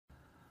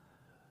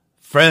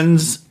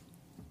friends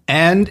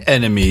and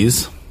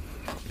enemies,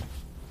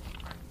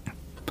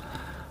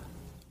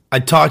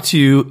 I talk to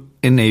you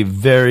in a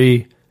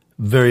very,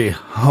 very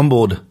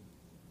humbled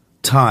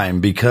time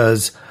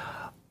because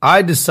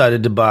I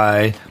decided to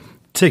buy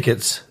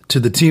tickets to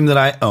the team that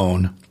I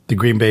own, the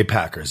Green Bay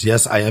Packers.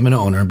 Yes, I am an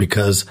owner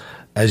because,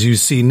 as you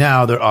see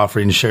now, they're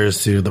offering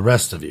shares to the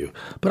rest of you.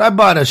 But I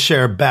bought a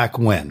share back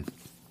when.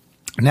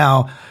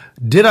 Now,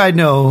 did I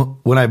know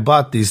when I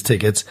bought these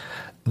tickets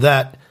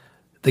that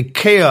the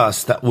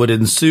chaos that would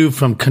ensue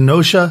from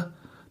Kenosha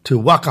to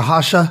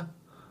Waukesha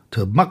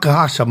to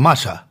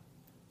Masha,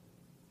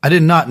 I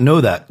did not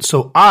know that.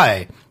 So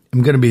I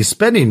am going to be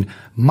spending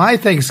my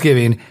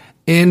Thanksgiving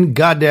in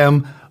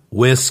goddamn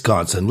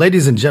Wisconsin.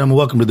 Ladies and gentlemen,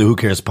 welcome to the Who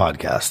Cares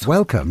Podcast.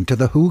 Welcome to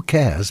the Who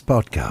Cares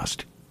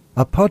Podcast,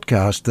 a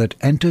podcast that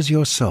enters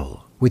your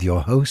soul with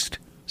your host,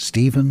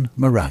 Stephen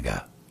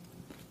Moraga.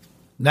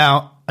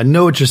 Now, I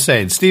know what you're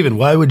saying. Stephen,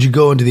 why would you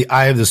go into the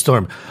eye of the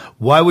storm?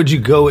 Why would you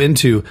go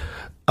into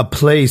a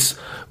place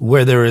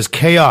where there is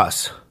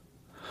chaos,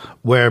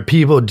 where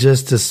people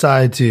just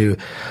decide to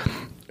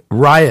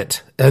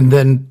riot and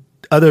then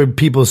other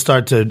people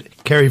start to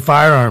carry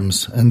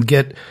firearms and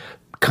get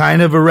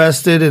kind of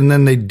arrested and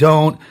then they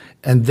don't,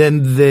 and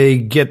then they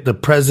get the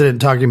president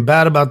talking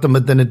bad about them,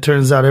 but then it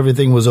turns out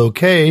everything was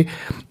okay.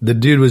 The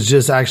dude was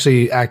just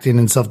actually acting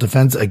in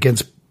self-defense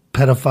against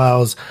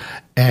pedophiles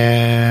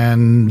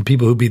and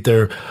people who beat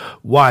their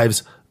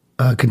wives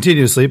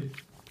continuously,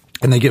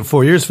 and they get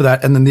 4 years for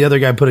that. And then the other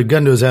guy put a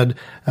gun to his head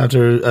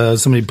after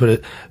somebody put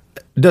it.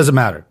 It doesn't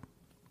matter.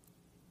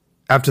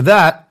 After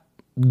that,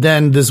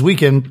 then this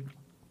weekend,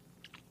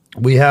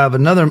 we have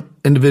another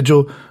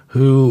individual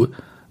who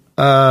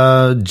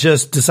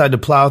just decided to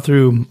plow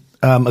through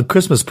a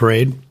Christmas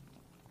parade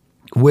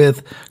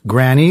with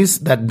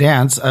grannies that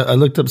dance. I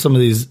looked up some of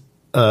these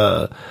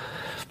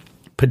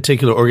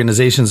particular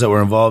organizations that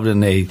were involved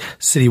in a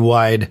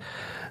citywide,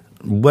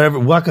 whatever,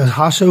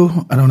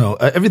 Waukesha, I don't know.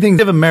 Everything's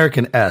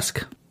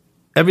American-esque.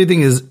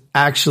 Everything is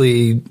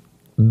actually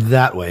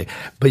that way,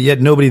 but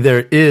yet nobody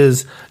there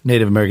is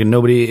Native American.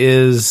 Nobody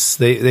is,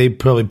 they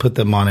probably put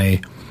them on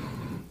a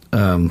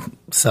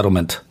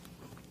settlement.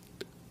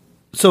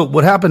 So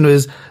what happened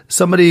is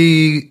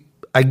somebody,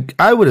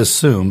 I would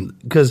assume,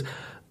 because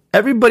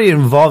everybody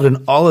involved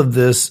in all of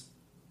this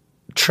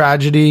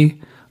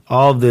tragedy,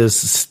 all of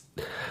this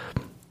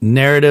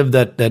narrative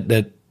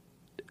that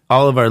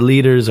all of our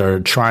leaders are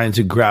trying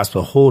to grasp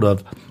a hold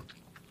of,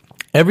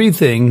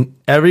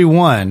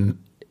 everyone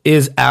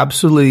is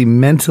absolutely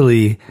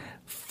mentally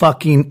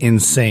fucking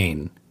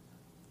insane.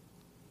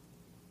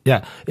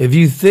 Yeah. If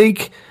you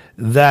think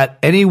that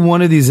any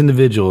one of these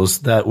individuals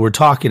that we're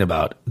talking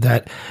about,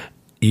 that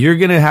you're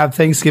going to have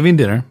Thanksgiving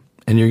dinner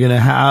and you're going to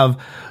have,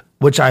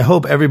 which I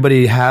hope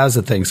everybody has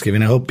a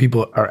Thanksgiving. I hope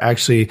people are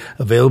actually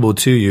available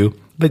to you.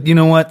 But you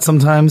know what?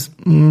 Sometimes,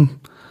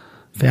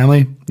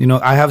 family,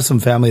 I have some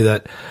family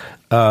that,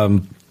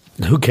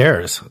 who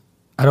cares?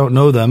 I don't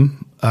know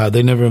them.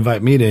 They never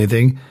invite me to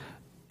anything.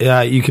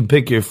 You can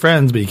pick your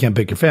friends, but you can't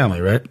pick your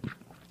family, right?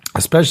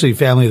 Especially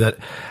family that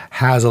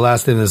has a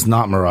last name that's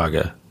not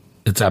Moraga.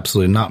 It's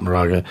absolutely not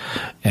Moraga.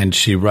 And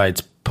she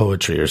writes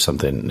poetry or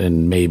something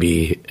and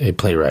maybe a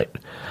playwright.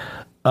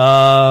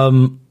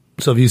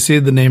 So if you see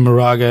the name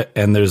Moraga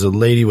and there's a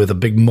lady with a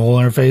big mole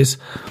on her face,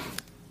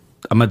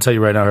 I'm going to tell you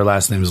right now, her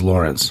last name is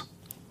Lawrence.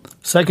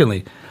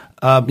 Secondly,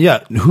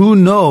 who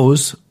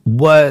knows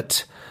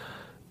what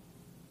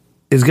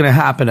is going to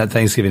happen at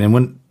Thanksgiving?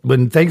 And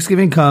when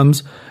Thanksgiving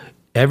comes,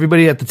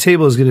 everybody at the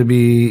table is going to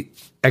be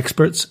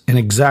experts in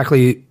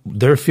exactly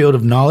their field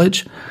of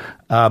knowledge.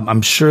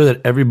 I'm sure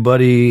that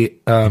everybody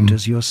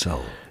enters your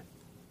soul.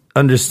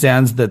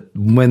 Understands that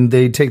when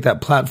they take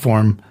that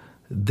platform,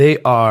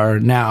 they are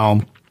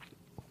now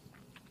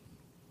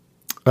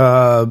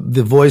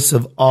the voice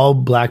of all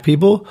black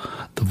people,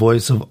 the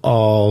voice of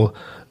all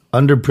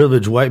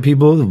underprivileged white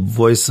people, the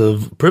voice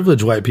of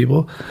privileged white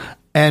people.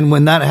 And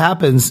when that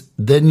happens,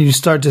 then you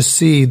start to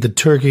see the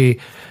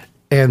turkey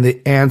and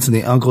the aunts and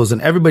the uncles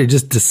and everybody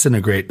just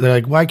disintegrate. They're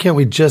like, why can't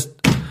we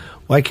just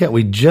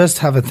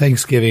have a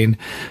Thanksgiving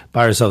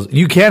by ourselves?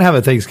 You can have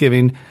a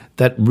Thanksgiving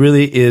that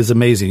really is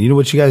amazing. You know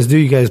what you guys do?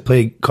 You guys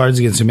play Cards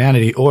Against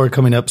Humanity, or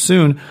coming up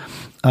soon,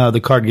 the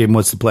card game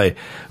What's to Play.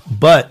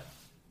 But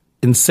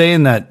in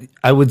saying that,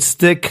 I would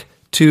stick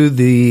to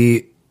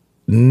the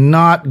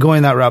not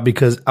going that route,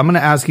 because I'm going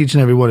to ask each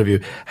and every one of you,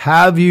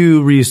 have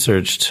you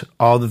researched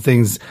all the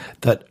things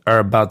that are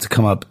about to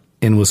come up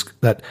in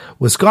that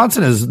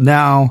Wisconsin is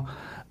now,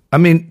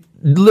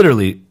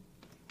 literally,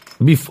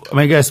 before,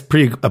 I guess a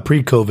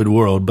pre-COVID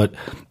world, but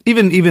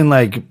even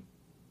like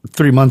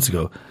 3 months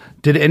ago,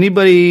 did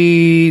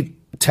anybody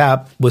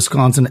tap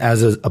Wisconsin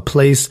as a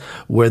place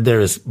where there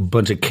is a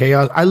bunch of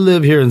chaos? I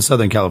live here in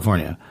Southern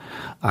California.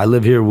 I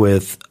live here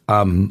with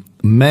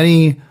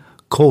many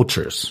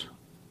cultures,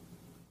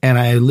 and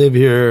I live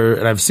here,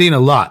 and I've seen a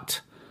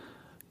lot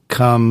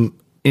come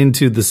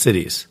into the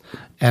cities,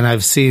 and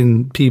I've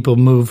seen people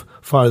move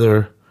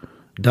farther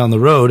down the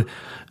road.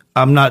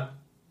 I'm not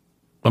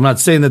I'm not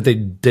saying that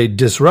they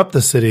disrupt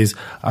the cities.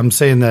 I'm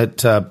saying that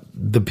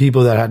the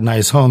people that had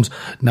nice homes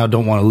now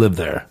don't want to live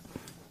there.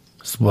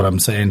 That's what I'm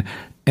saying.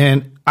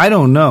 And I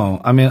don't know.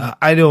 I mean,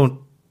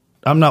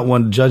 I'm not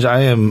one to judge.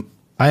 I am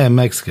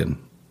Mexican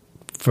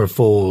for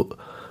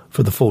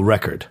the full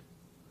record.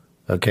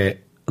 Okay.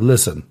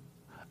 Listen,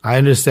 I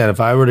understand if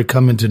I were to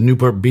come into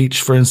Newport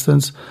Beach, for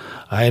instance,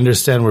 I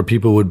understand where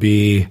people would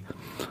be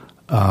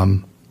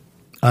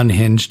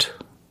unhinged,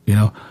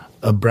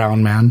 a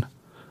brown man.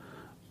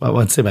 I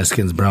wouldn't say my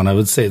skin's brown. I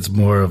would say it's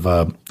more of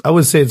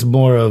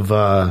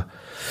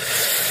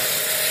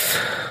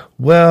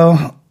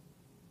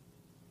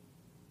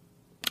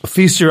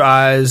feast your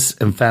eyes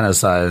and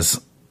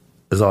fantasize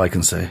is all I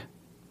can say.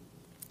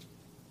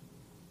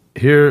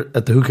 Here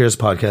at the Who Cares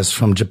podcast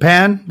from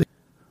Japan,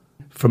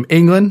 from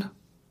England,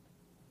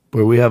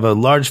 where we have a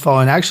large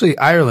following. Actually,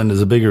 Ireland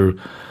is a bigger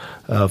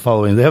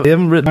following. They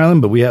haven't written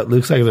Ireland, but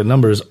looks like the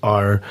numbers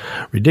are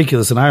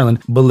ridiculous in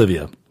Ireland.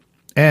 Bolivia.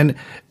 And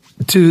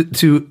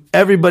to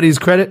everybody's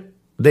credit,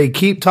 they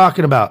keep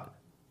talking about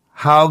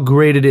how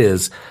great it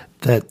is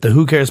that the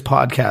Who Cares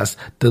podcast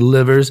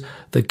delivers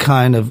the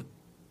kind of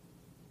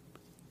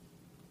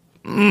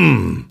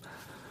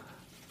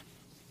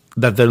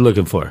that they're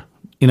looking for,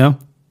 And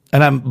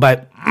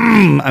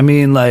I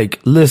mean, like,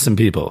 listen,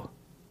 people,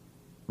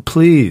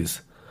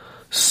 please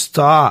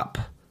stop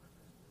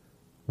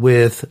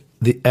with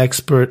the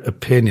expert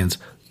opinions.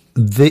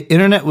 The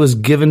internet was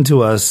given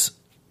to us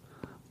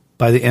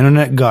by the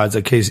internet gods,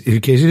 in case you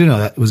didn't know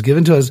that. It was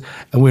given to us,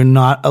 and we're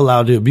not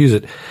allowed to abuse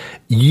it.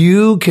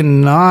 You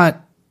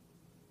cannot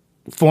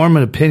form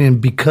an opinion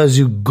because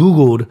you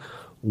Googled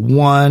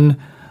one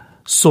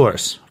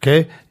source,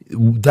 okay?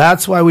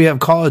 That's why we have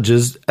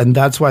colleges, and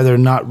that's why they're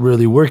not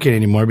really working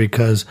anymore,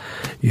 because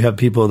you have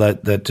people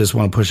that just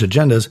want to push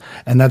agendas,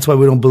 and that's why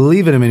we don't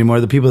believe in them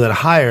anymore. The people that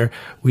hire,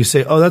 we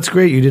say, oh, that's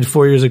great, you did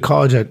 4 years of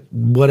college at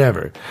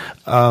whatever.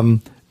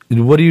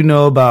 What do you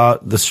know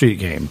about the street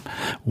game?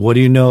 What do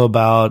you know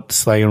about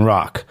slang and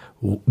rock?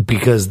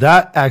 Because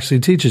that actually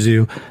teaches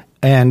you,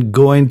 and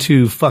going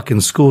to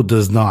fucking school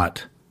does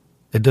not.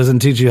 It doesn't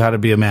teach you how to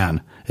be a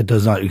man. It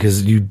does not,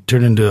 because you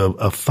turn into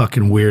a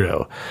fucking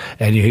weirdo,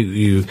 and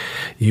you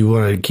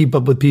want to keep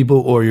up with people,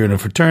 or you're in a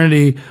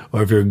fraternity,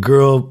 or if you're a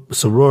girl,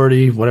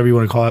 sorority, whatever you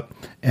want to call it,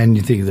 and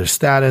you think of their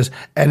status.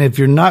 And if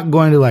you're not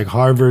going to like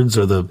Harvards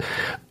or the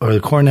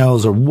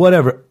Cornells or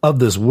whatever of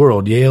this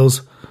world,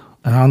 Yales,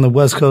 and on the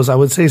West Coast, I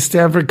would say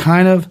Stanford,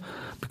 kind of,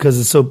 because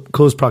it's so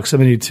close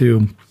proximity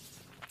to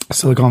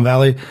Silicon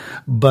Valley.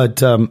 But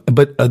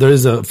there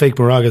is a fake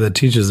Moraga that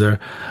teaches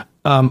there.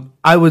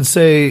 I would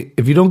say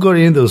if you don't go to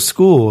any of those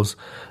schools,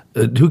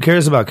 who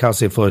cares about Cal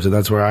State Fullerton?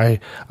 That's where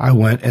I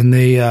went, and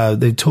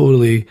they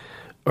totally.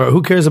 Or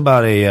who cares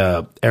about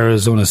a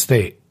Arizona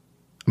State?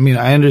 I mean,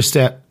 I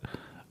understand.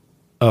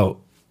 Oh,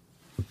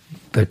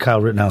 that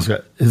Kyle Rittenhouse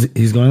got.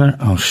 He's going there?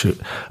 Oh shoot.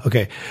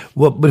 Okay.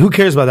 Well, but who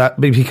cares about that?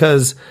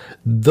 Because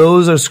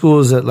those are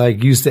schools that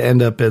like used to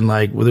end up in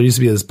like, well, there used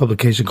to be this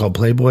publication called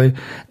Playboy,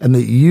 and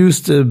they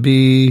used to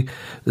be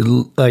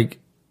like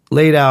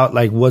laid out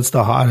like what's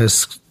the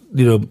hottest,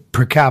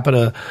 per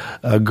capita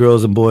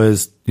girls and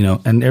boys,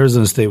 and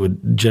Arizona State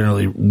would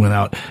generally win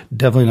out.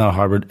 Definitely not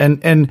Harvard.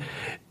 And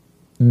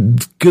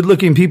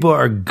good-looking people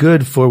are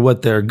good for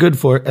what they're good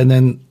for, and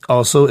then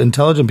also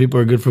intelligent people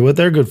are good for what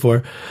they're good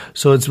for.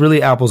 So it's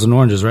really apples and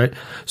oranges, right?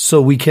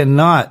 So we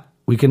cannot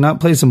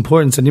place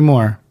importance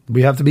anymore.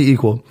 We have to be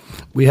equal.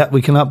 We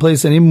cannot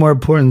place any more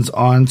importance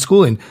on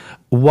schooling.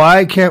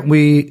 Why can't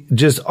we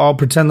just all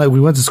pretend like we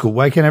went to school?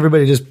 Why can't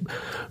everybody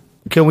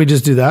can we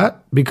just do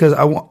that? Because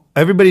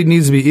everybody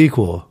needs to be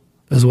equal,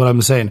 is what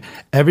I'm saying.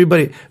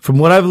 Everybody, from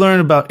what I've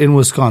learned about in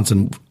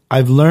Wisconsin,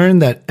 I've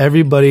learned that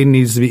everybody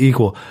needs to be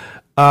equal.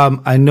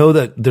 I know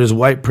that there's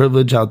white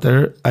privilege out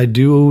there. I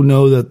do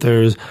know that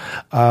there's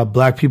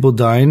black people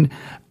dying,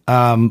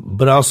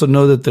 but I also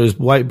know that there's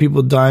white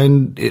people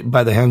dying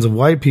by the hands of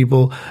white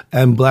people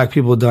and black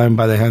people dying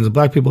by the hands of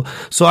black people.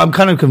 So I'm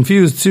kind of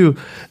confused too.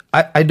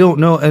 I don't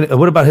know. And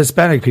what about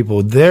Hispanic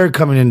people? They're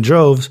coming in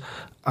droves.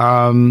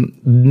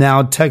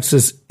 Now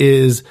Texas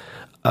is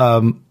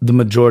the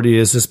majority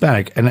is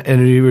Hispanic. And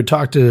if you were to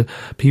talk to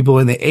people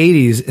in the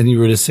 80s and you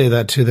were to say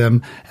that to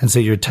them and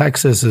say your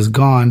Texas is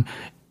gone,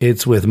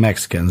 it's with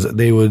Mexicans.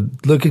 They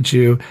would look at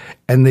you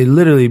and they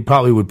literally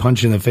probably would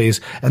punch you in the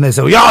face, and they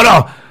say,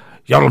 y'all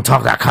don't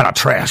talk that kind of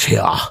trash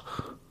here.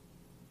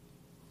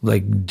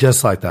 Like,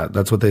 just like that.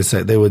 That's what they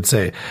say. They would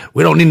say,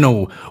 we don't need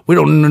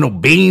no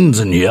beans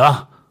in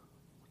here.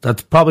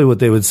 That's probably what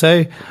they would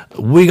say.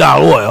 We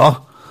got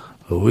oil,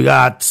 and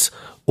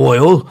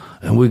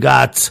we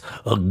got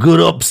a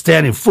good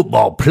upstanding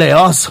football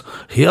players.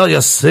 Here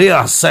you see,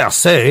 I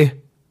say.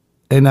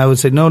 And I would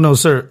say, no,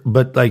 sir.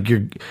 But like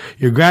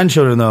your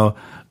grandchildren, though,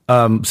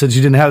 since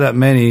you didn't have that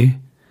many,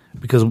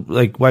 because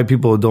like white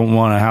people don't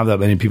want to have that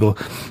many people,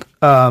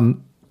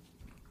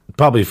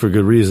 probably for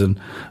good reason.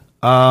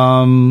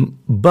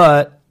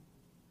 But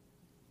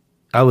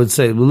I would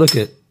say, look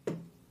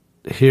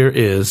here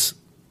is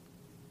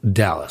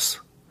Dallas.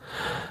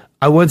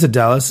 I went to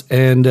Dallas,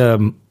 and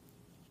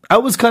I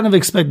was kind of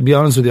expecting, to be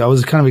honest with you, I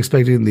was kind of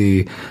expecting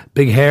the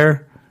big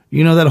hair.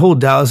 You know, that whole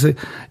Dallas,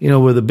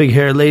 where the big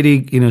hair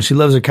lady, she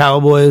loves her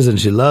Cowboys and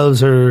she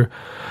loves her,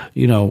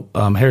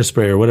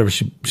 hairspray or whatever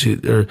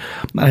or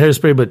not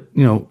hairspray, but,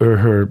 or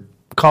her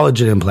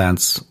collagen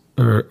implants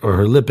or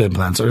her lip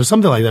implants or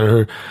something like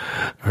that.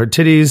 Her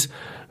titties,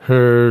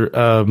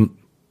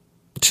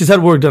 she's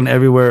had work done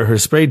everywhere, her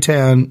spray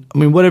tan. I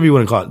mean, whatever you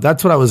want to call it.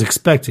 That's what I was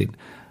expecting.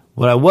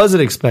 What I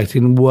wasn't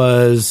expecting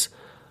was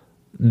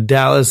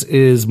Dallas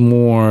is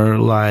more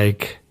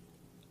like,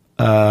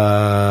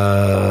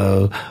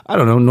 I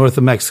don't know, north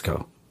of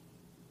Mexico,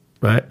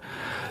 right?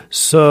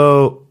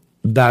 So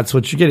that's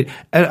what you're getting.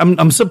 And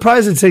I'm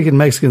surprised it's taken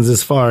Mexicans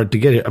this far to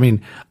get here. I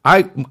mean,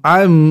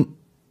 I'm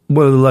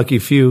one of the lucky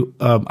few.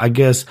 I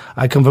guess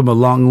I come from a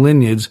long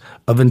lineage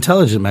of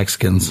intelligent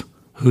Mexicans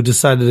who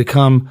decided to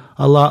come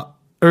a lot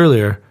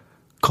earlier,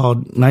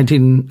 called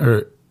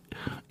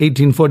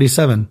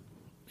 1847,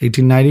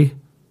 1890.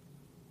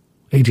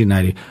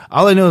 1890.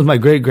 All I know is my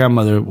great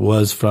grandmother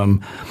was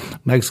from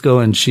Mexico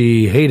and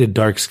she hated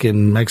dark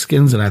skinned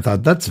Mexicans. And I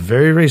thought, that's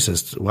very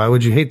racist. Why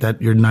would you hate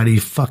that? You're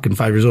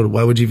 95 years old.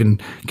 Why would you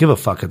even give a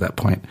fuck at that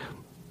point?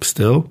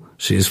 Still,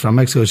 she's from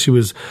Mexico. She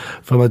was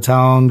from a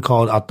town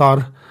called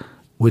Atar,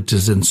 which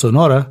is in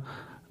Sonora,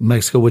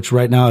 Mexico, which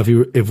right now, if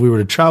we were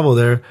to travel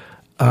there,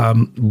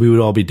 we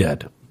would all be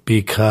dead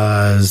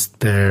because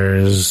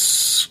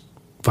there's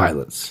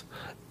violence.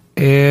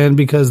 And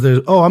because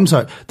there's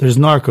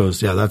narcos.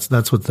 Yeah,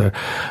 that's what the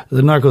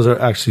narcos are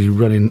actually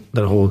running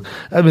that whole,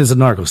 it's a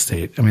narco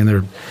state. I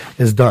mean,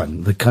 it's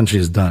done. The country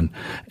is done.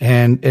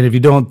 And if you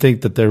don't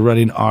think that they're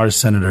running our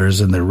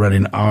senators and they're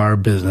running our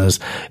business,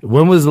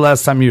 when was the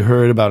last time you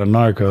heard about a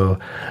narco,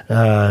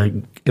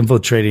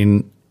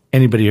 infiltrating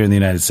anybody here in the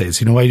United States?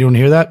 You know why you don't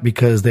hear that?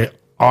 Because they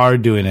are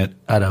doing it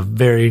at a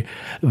very,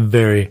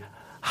 very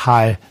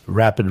high,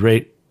 rapid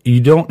rate. You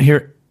don't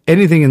hear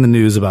anything in the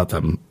news about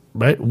them.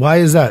 Right? Why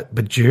is that?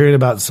 But you're hearing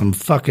about some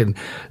fucking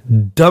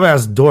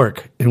dumbass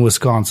dork in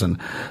Wisconsin,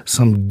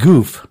 some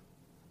goof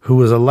who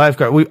was a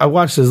lifeguard. I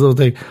watched this little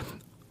thing.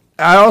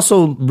 I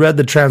also read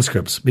the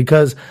transcripts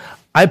because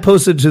I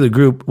posted to the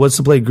group, What's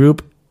the Play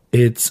group.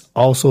 It's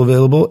also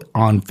available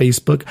on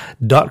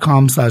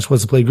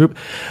Facebook.com/What's the Play group.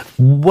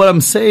 What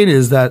I'm saying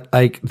is that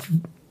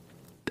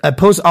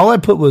all I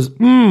put was,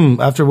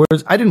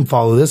 afterwards. I didn't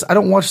follow this. I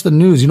don't watch the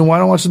news. You know why I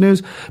don't watch the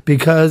news?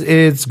 Because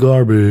it's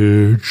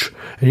garbage.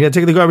 And you gotta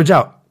take the garbage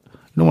out. You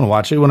don't want to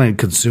watch it. You want to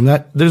consume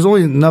that. There's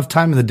only enough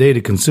time in the day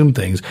to consume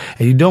things.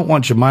 And you don't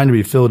want your mind to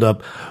be filled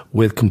up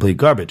with complete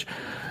garbage.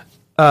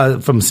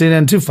 From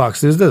CNN to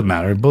Fox News, doesn't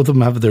matter. Both of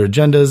them have their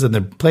agendas and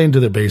they're playing to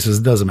their bases.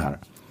 It doesn't matter.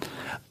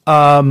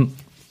 But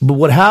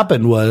what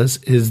happened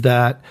is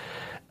that,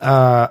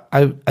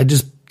 I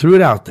just threw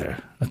it out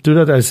there.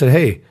 I said,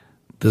 hey,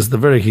 this is the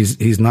verdict.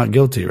 He's not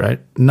guilty, right?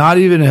 Not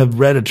even have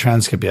read a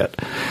transcript yet.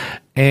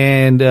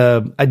 And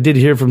I did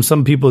hear from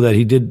some people that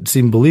he did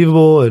seem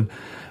believable,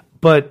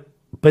 but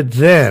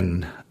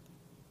then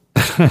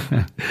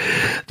then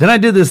I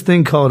did this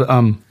thing called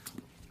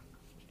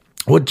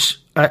which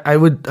I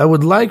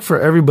would like for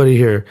everybody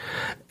here.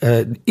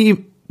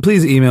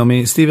 Please email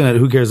me,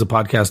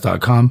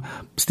 Steven@whocaresthepodcast.com,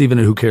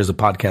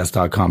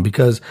 Steven@whocaresthepodcast.com,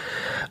 because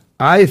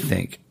I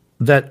think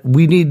that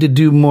we need to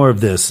do more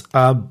of this.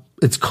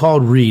 It's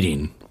called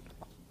reading.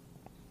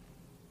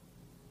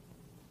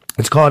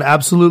 It's called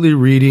absolutely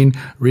reading.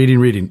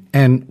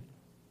 And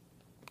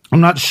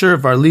I'm not sure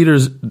if our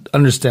leaders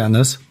understand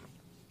this,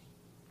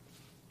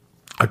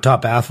 our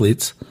top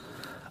athletes.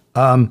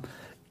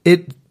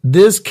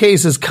 This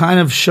case is kind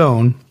of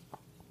shown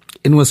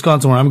in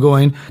Wisconsin, where I'm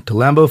going to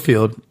Lambeau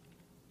Field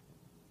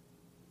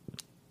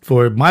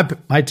for my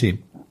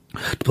team,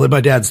 to play my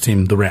dad's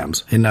team, the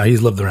Rams. And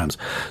he's loved the Rams.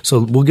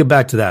 So we'll get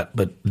back to that.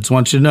 But I just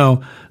want you to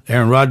know,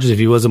 Aaron Rodgers, if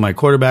he wasn't my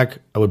quarterback,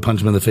 I would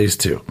punch him in the face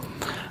too.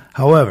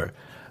 However,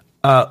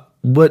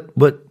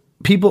 what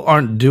people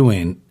aren't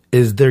doing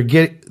is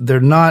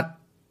they're not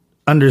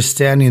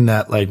understanding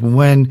that, like,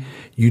 when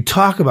you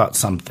talk about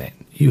something,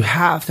 you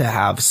have to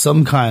have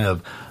some kind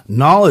of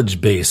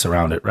knowledge base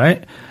around it,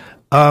 right?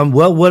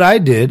 Well, what I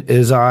did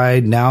is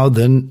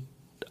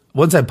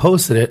once I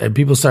posted it and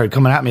people started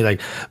coming at me like,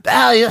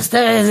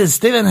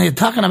 Steven, you're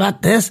talking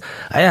about this?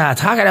 Yeah,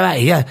 talking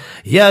about, yeah.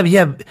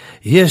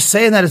 You're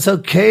saying that it's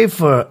okay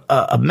for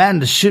a man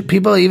to shoot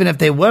people even if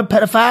they were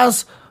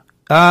pedophiles?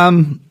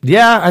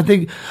 Yeah, I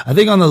think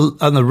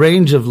on the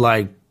range of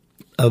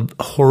of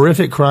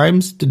horrific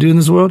crimes to do in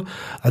this world,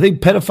 I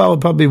think pedophile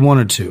would probably be one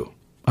or two.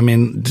 I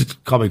mean,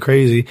 just call me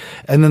crazy.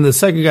 And then the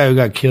second guy who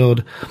got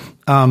killed,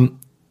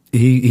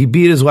 he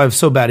beat his wife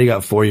so bad he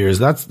got 4 years.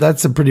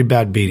 That's a pretty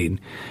bad beating.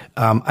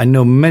 I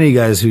know many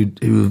guys who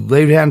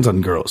laid hands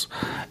on girls,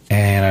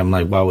 and I'm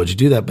like, why would you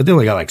do that? But they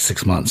only got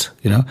 6 months,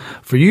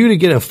 For you to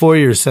get a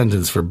 4-year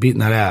sentence for beating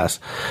that ass,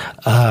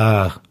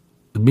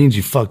 it means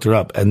you fucked her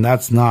up. And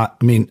that's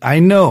not, I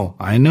know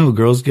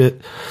girls they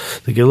get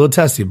a little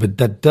testy, but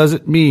that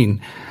doesn't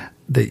mean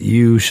that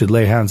you should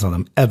lay hands on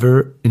them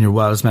ever in your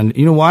wildest mind.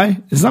 You know why?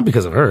 It's not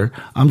because of her.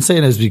 I'm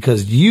saying it's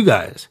because you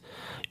guys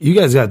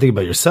got to think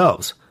about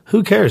yourselves.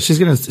 Who cares?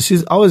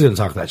 She's always gonna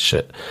talk that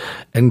shit.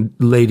 And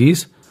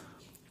ladies,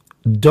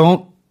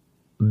 don't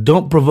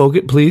provoke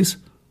it, please.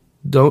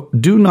 Do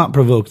not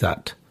provoke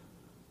that.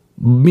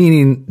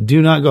 Meaning, do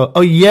not go,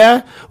 oh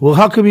yeah? Well,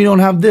 how come you don't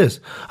have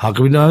this? How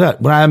come you don't have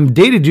that? When I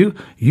dated you,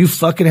 you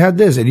fucking had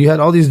this and you had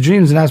all these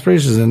dreams and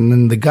aspirations. And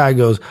then the guy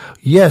goes,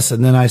 yes.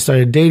 And then I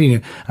started dating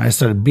you and I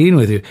started being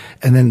with you.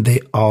 And then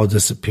they all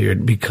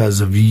disappeared because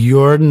of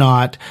you're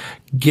not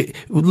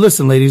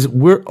listen, ladies,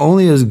 we're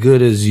only as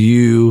good as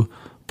you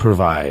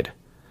provide.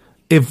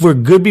 If we're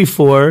good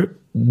before,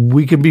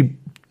 we can be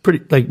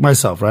pretty, like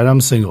myself, right? I'm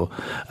single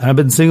and I've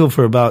been single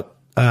for about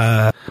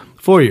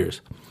 4 years.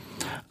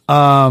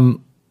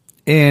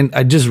 And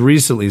I just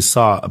recently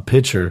saw a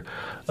picture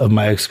of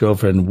my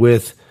ex-girlfriend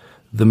with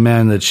the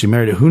man that she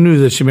married. Who knew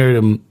that she married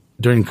him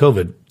during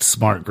COVID?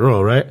 Smart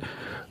girl, right?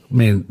 I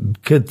mean,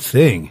 good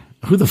thing.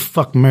 Who the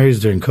fuck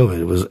marries during COVID?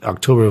 It was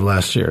October of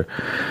last year.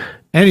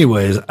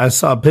 Anyways, I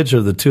saw a picture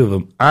of the two of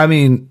them. I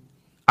mean,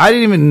 I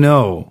didn't even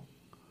know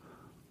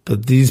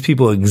that these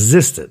people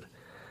existed.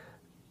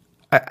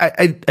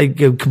 I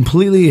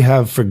completely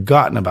have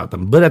forgotten about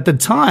them. But at the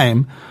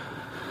time,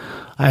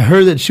 I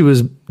heard that she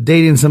was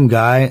dating some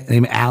guy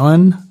named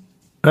Alan,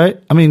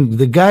 right? I mean,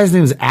 the guy's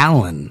name is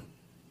Alan.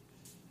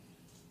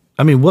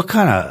 I mean, what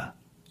kind of...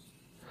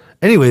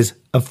 Anyways,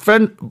 a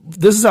friend...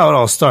 This is how it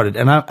all started,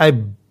 and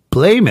I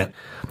blame it.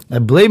 I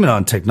blame it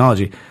on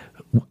technology.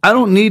 I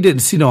don't need to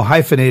see no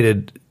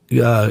hyphenated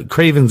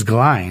Craven's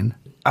Gline.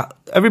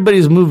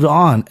 Everybody's moved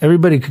on.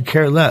 Everybody could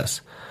care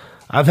less.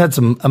 I've had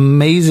some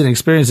amazing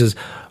experiences,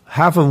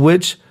 half of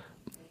which...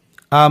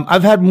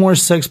 I've had more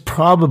sex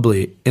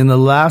probably in the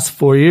last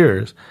 4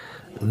 years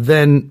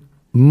than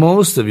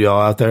most of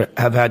y'all out there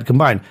have had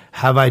combined.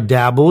 Have I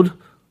dabbled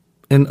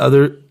in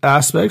other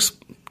aspects?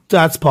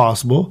 That's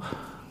possible.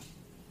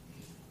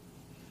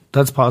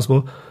 That's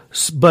possible.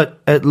 But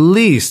at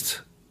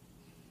least,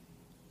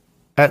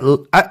 I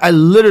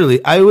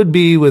literally, I would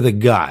be with a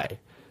guy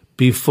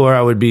before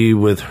I would be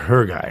with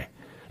her guy,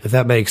 if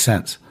that makes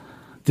sense.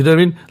 Do you know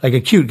what I mean? Like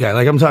a cute guy.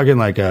 Like I'm talking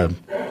like a...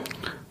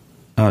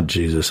 Oh,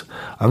 Jesus.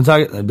 I'm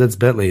talking, that's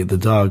Bentley, the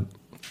dog.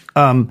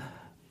 I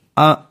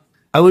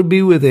would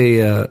be with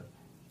a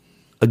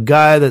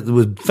guy that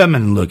was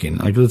feminine looking.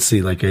 Like, let's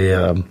see, like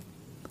a,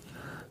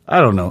 I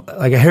don't know,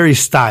 like a Harry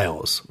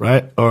Styles,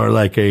 right? Or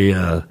like a,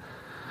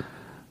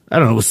 I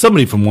don't know,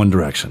 somebody from One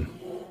Direction,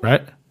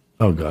 right?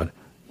 Oh, God.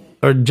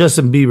 Or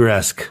Justin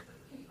Bieber-esque,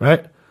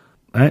 right?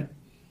 Right?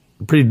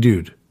 Pretty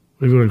dude.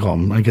 What do you want to call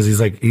him? Because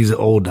he's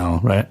old now,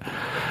 right?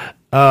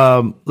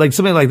 Like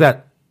something like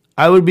that.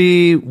 I would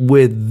be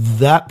with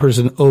that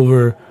person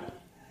over.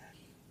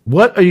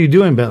 What are you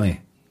doing,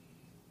 Bentley?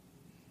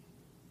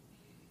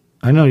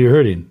 I know you're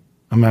hurting.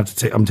 I'm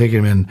taking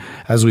him in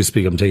as we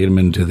speak. I'm taking him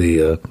into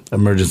the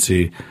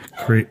emergency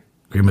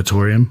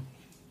crematorium.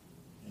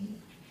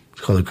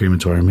 It's called a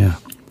crematorium, yeah.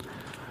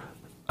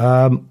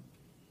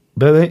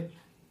 Bentley,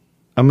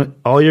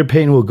 all your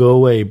pain will go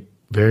away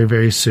very,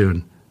 very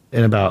soon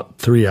in about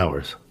 3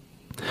 hours.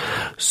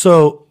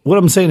 So what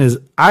I'm saying is,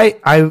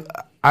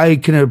 I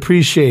can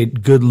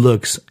appreciate good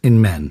looks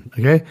in men,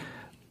 okay?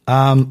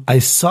 I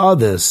saw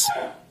this.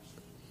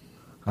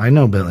 I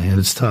know, Bentley, and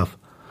it's tough.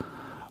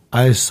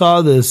 I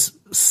saw this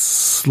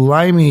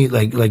slimy,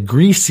 like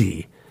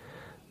greasy,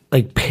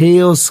 like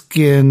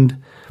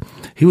pale-skinned.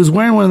 He was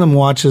wearing one of them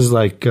watches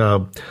like,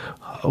 how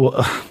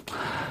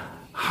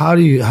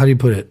do you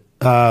put it?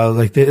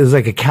 Like it's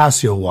like a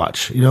Casio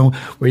watch, you know,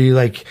 where you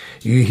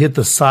hit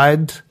the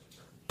side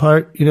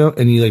part, you know,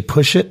 and you like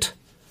push it.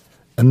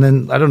 And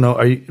then, I don't know,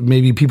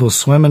 maybe people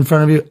swim in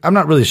front of you? I'm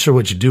not really sure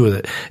what you do with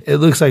it. It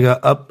looks like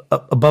a up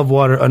above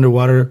water,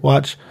 underwater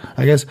watch,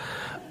 I guess.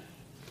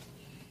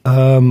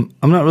 I'm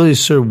not really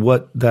sure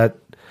why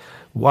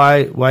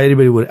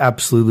anybody would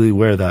absolutely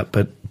wear that.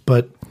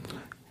 But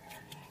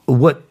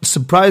what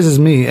surprises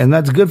me, and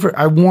that's good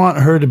I want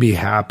her to be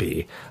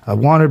happy. I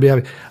want her to be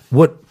happy.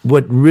 What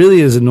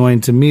really is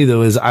annoying to me,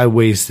 though, is I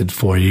wasted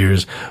 4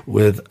 years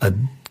with a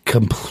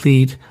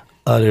complete,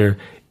 utter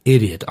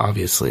idiot,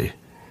 obviously.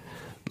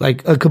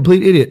 Like a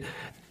complete idiot.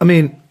 I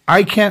mean,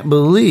 I can't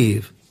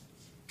believe.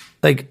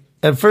 Like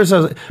at first, I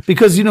was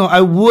because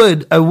I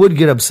would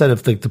get upset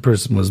if the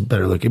person was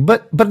better looking,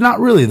 but not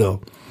really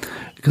though,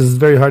 because it's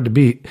very hard to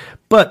beat.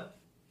 But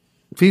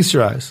feast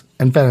your eyes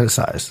and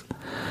fantasize.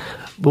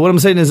 But what I'm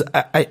saying is,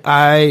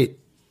 I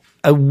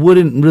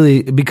wouldn't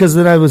really, because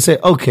then I would say,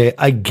 okay,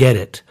 I get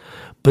it.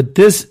 But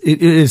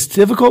it is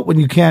difficult when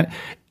you can't.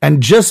 And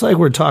just like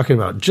we're talking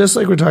about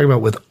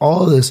with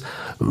all this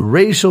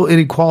racial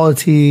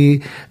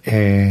inequality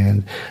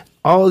and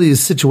all these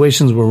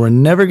situations where we're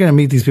never going to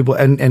meet these people,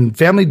 and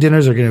family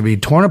dinners are going to be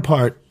torn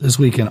apart this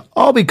weekend,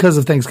 all because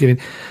of Thanksgiving,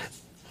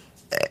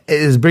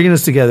 is bringing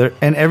us together,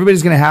 and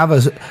everybody's going to have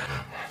us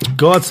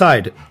go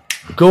outside.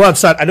 Go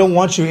outside. I don't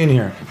want you in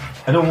here.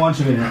 I don't want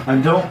you in here. I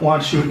don't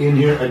want you in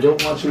here. I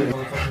don't want you in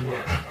here.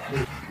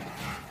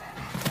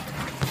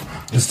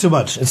 It's too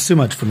much. It's too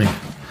much for me.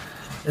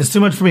 It's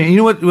too much for me. And you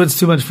know what's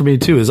too much for me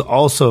too is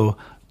also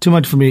too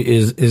much for me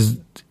is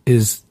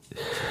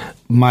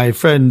my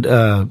friend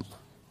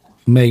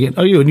Megan,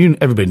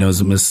 everybody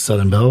knows Miss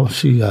Southern Belle.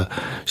 She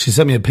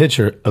sent me a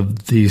picture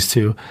of these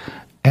two,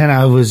 and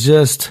I was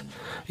just,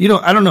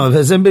 I don't know,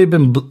 has anybody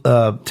been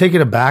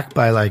taken aback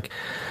by like,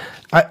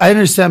 I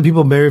understand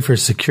people marry for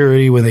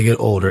security when they get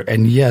older,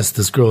 and yes,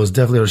 this girl is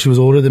definitely older. She was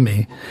older than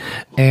me,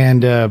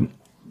 and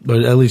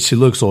but at least she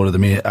looks older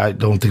than me. I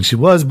don't think she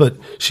was, but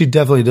she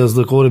definitely does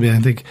look older than me. I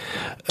think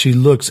she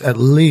looks at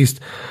least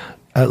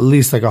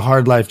like a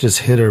hard life just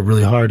hit her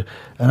really hard,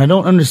 and I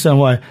don't understand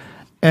why.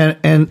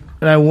 And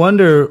I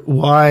wonder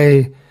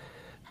why.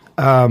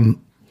 My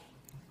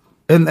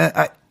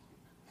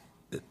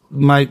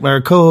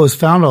co-host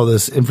found all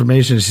this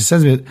information. She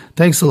sends me it.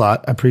 Thanks a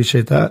lot. I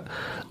appreciate that.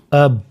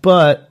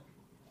 But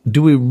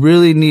do we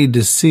really need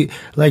to see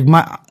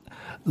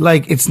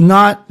it's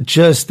not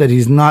just that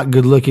he's not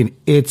good looking.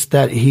 It's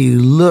that he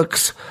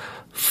looks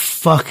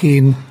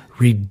fucking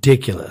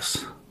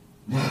ridiculous.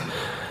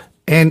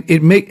 And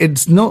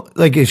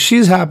if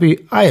she's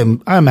happy,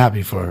 I'm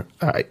happy for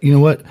her. You know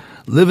what?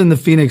 Live in the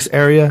Phoenix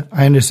area.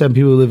 I understand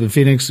people who live in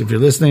Phoenix. If you're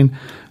listening,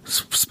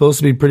 it's supposed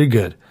to be pretty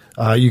good.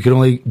 You can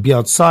only be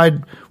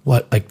outside,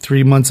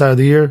 3 months out of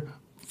the year?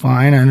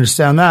 Fine, I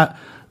understand that.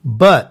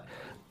 But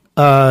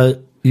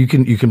you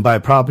can buy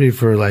property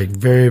for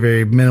very,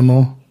 very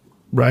minimal,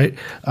 right?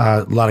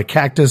 A lot of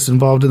cactus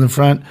involved in the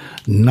front,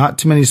 not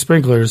too many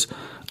sprinklers,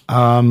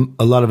 a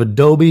lot of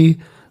adobe,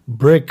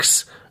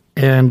 bricks,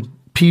 and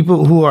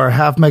people who are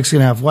half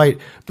Mexican, half white,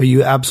 but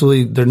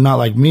they're not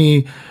like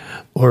me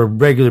or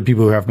regular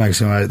people who are half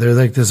Mexican, white. They're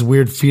like this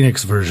weird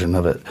Phoenix version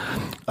of it.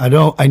 I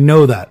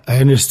know that. I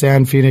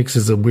understand Phoenix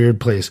is a weird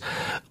place,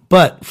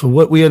 but for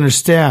what we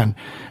understand,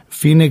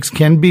 Phoenix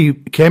can be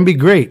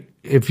great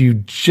if you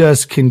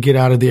just can get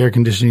out of the air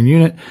conditioning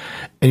unit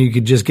and you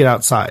could just get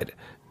outside.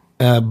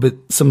 But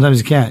sometimes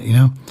you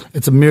can't,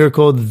 it's a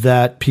miracle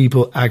that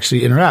people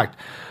actually interact,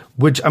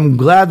 which I'm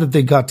glad that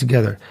they got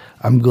together.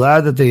 I'm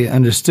glad that they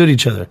understood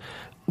each other.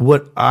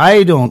 What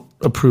I don't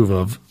approve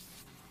of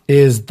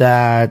is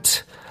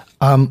that,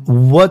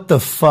 what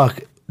the fuck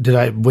did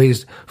I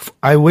waste?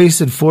 I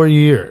wasted 4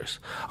 years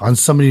on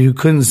somebody who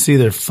couldn't see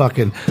their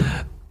fucking,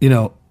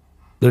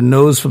 their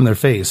nose from their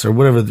face or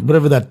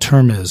whatever that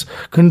term is.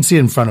 Couldn't see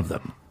in front of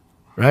them,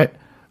 right?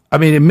 I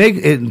mean,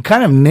 it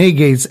kind of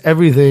negates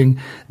everything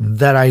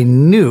that I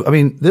knew. I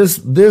mean,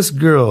 this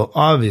girl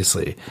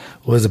obviously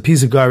was a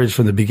piece of garbage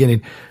from the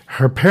beginning.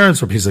 Her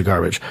parents were a piece of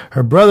garbage.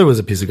 Her brother was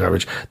a piece of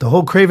garbage. The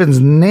whole Craven's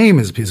name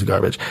is a piece of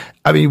garbage.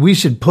 I mean, we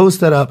should post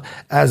that up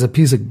as a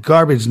piece of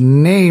garbage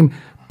name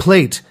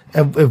plate.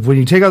 If when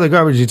you take out the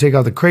garbage, you take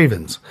out the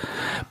Cravens,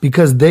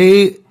 because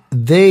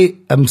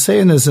I'm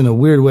saying this in a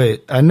weird way.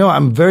 I know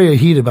I'm very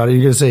heated about it.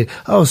 You're going to say,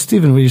 oh,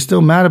 Stephen, were you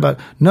still mad about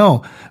it?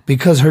 No,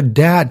 because her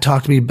dad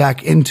talked me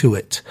back into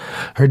it.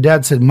 Her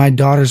dad said, my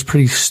daughter's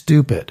pretty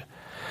stupid.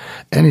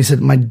 And he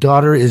said, my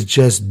daughter is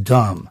just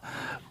dumb.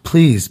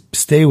 Please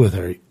stay with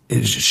her.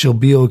 She'll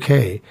be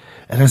okay.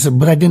 And I said,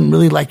 but I didn't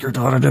really like your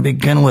daughter to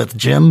begin with,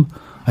 Jim.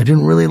 I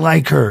didn't really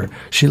like her.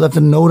 She left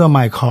a note on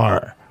my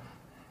car.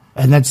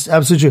 And that's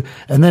absolutely true.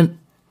 And then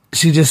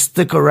she just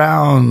stuck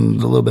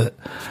around a little bit.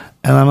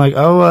 And I'm like,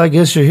 oh, well, I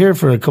guess you're here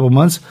for a couple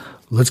months.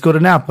 Let's go to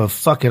Napa.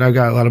 Fuck it. I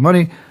got a lot of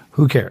money.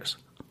 Who cares?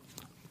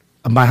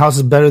 My house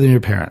is better than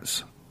your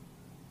parents.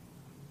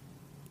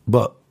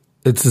 But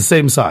it's the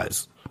same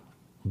size.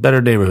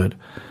 Better neighborhood.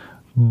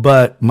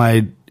 But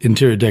my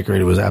interior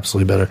decorator was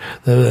absolutely better.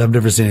 I've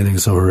never seen anything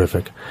so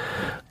horrific.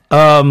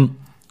 And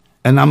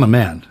I'm a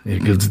man.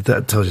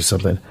 That tells you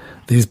something.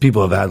 These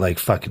people have had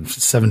fucking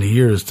 70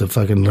 years to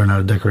fucking learn how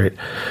to decorate.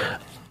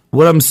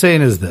 What I'm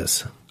saying is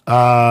this.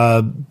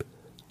 I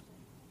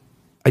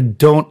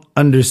don't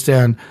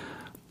understand.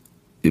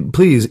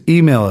 Please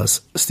email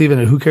us, Stephen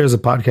at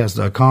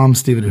whocarespodcast.com,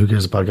 Stephen at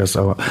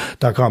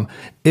whocarespodcast.com.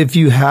 If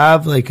you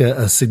have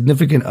a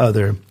significant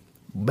other,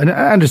 and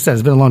I understand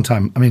it's been a long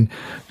time. I mean,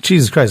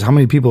 Jesus Christ, how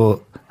many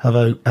people have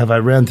I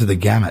ran through the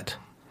gamut?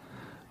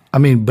 I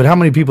mean, but how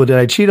many people did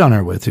I cheat on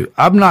her with?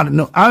 I'm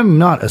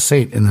not a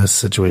saint in this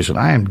situation.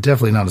 I am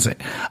definitely not a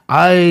saint.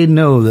 I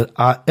know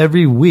that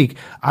every week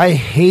I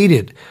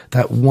hated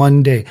that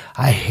one day.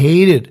 I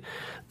hated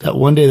that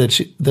one day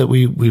that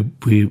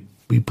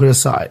we put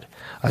aside.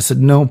 I said,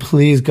 no,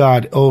 please,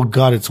 God. Oh,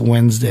 God, it's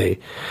Wednesday.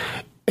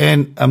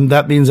 And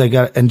that means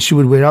and she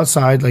would wait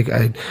outside.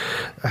 I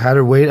had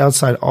her wait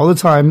outside all the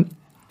time.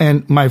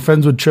 And my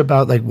friends would trip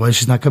out why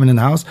she's not coming in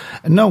the house?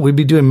 And no, we'd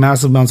be doing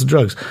massive amounts of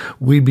drugs.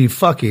 We'd be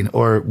fucking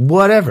or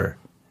whatever.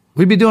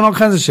 We'd be doing all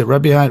kinds of shit right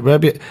behind.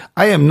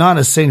 I am not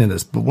a saint in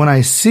this. But when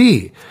I see,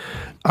 you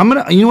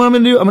know what I'm going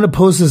to do? I'm going to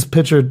post this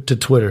picture to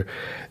Twitter.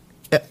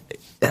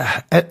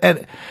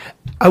 And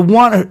I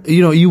want her,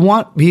 you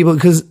want people,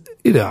 because,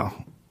 she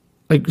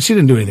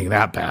didn't do anything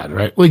that bad,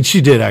 right? Well,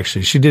 she did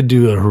actually. She did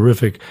do a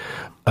horrific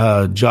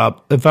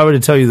job. If I were to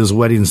tell you this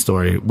wedding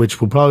story, which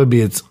will probably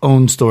be its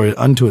own story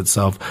unto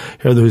itself,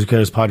 here at the Who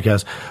Cares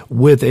podcast,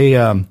 with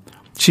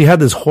she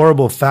had this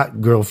horrible fat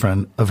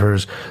girlfriend of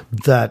hers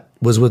that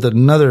was with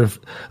another,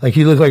 like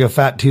he looked like a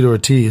fat Tito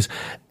Ortiz,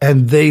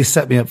 and they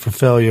set me up for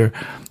failure.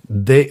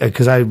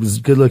 Because I was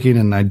good looking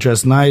and I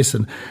dressed nice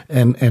and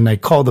I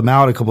called them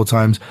out a couple of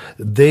times.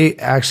 They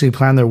actually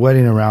planned their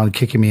wedding around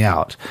kicking me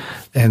out.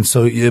 And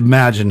so you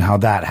imagine how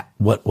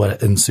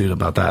what ensued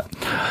about that.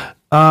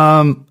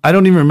 I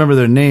don't even remember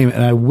their name,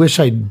 and I wish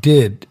I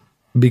did,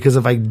 because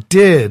if I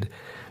did,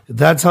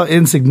 that's how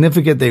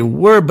insignificant they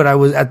were. But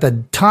at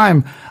the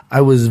time,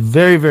 I was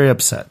very, very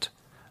upset.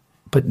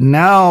 But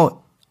now,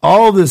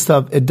 all this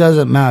stuff, it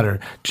doesn't matter.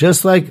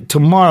 Just like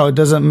tomorrow, it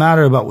doesn't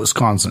matter about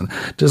Wisconsin.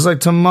 Just like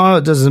tomorrow,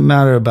 it doesn't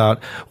matter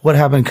about what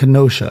happened in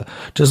Kenosha.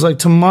 Just like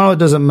tomorrow, it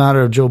doesn't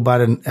matter if Joe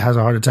Biden has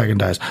a heart attack and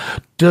dies.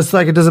 Just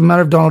like it doesn't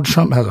matter if Donald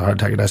Trump has a heart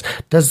attack and dies.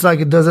 Just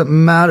like it doesn't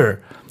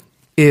matter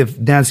if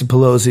Nancy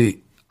Pelosi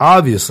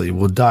obviously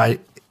will die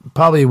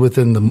probably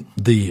within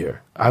the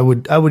year. I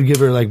would give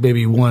her like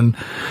maybe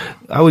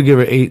I would give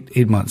her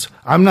eight months.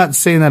 I'm not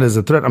saying that as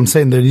a threat. I'm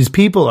saying that these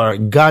people are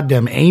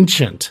goddamn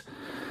ancient.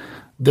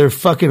 They're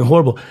fucking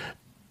horrible.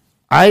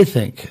 I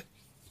think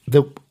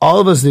that all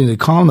of us need to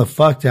calm the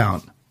fuck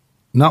down.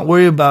 Not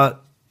worry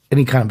about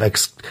any kind of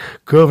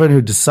ex-girlfriend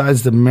who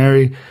decides to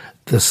marry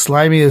the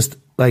slimiest,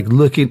 like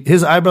looking,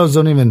 his eyebrows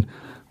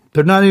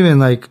they're not even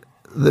like,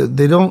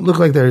 they don't look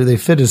like they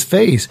fit his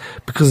face,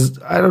 because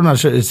I'm not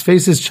sure, his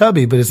face is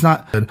chubby, but it's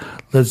not.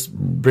 Let's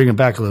bring it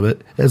back a little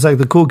bit. It's like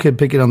the cool kid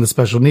picking on the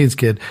special needs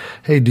kid.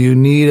 Hey, do you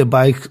need a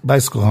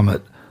bicycle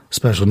helmet?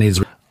 Special needs.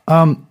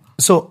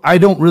 So I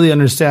don't really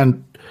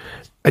understand.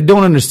 I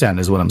don't understand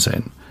is what I'm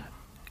saying.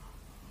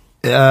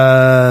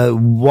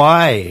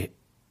 Why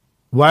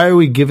are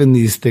we given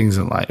these things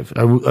in life?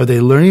 Are they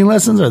learning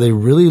lessons? Are they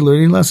really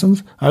learning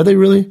lessons? Are they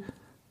really?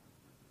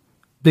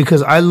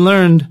 Because I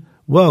learned,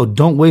 whoa,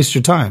 don't waste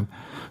your time.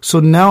 So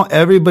now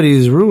everybody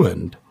is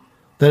ruined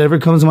that ever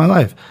comes in my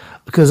life.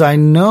 Because I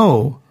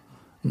know,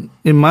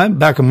 in my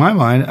back of my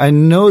mind, I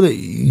know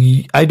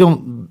that I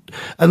don't,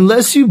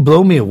 unless you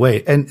blow me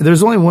away. And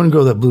there's only one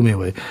girl that blew me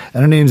away,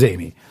 and her name's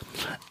Amy.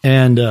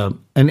 And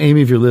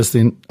Amy, if you're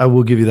listening, I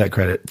will give you that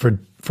credit. For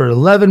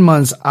 11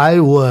 months,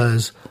 I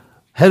was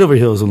head over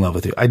heels in love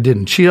with you. I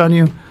didn't cheat on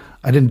you.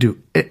 I didn't do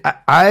it.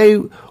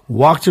 I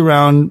walked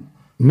around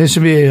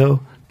Mission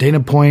Viejo,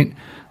 Dana Point,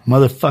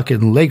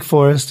 motherfucking Lake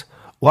Forest,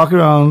 walking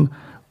around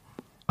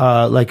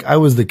like I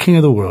was the king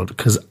of the world,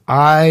 because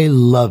I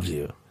loved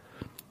you.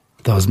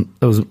 That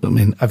was. I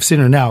mean, I've seen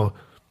her now.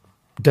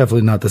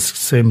 Definitely not the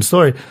same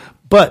story,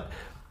 but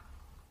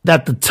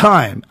at the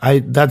time,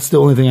 that's the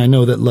only thing I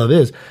know that love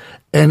is.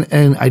 And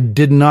I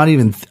did not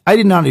even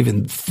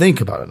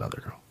think about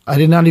another girl.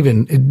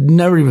 It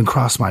never even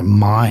crossed my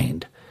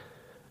mind.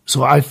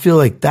 So I feel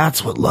like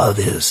that's what love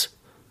is.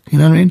 You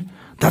know what I mean?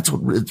 That's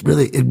what it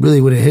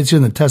really, when it hits you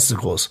in the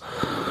testicles,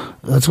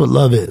 that's what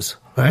love is,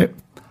 right?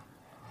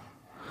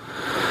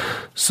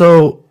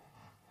 So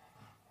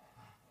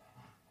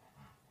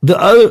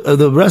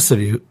the rest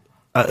of you,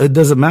 it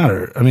doesn't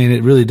matter. I mean,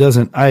 it really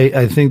doesn't.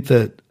 I think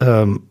that,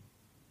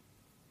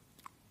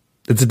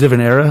 it's a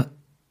different era,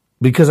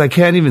 because I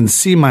can't even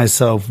see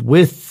myself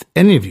with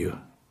any of you.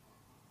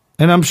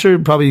 And I'm sure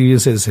probably you can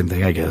say the same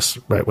thing, I guess,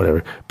 right?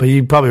 Whatever. But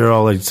you probably are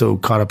all like so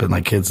caught up in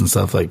like kids and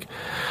stuff, like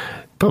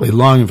probably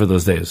longing for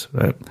those days,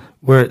 right?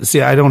 Where,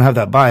 see, I don't have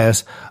that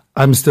bias.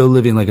 I'm still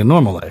living like a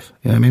normal life.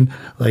 You know what I mean?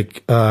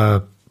 Like,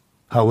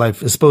 how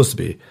life is supposed to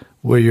be,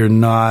 where you're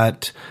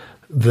not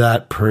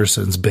that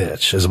person's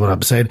bitch, is what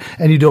I'm saying.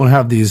 And you don't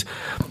have these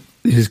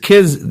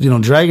kids,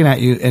 dragging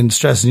at you and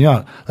stressing you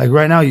out. Like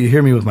right now, you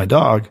hear me with my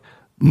dog.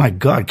 My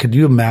God, could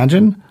you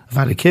imagine if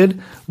I had a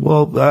kid?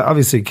 Well,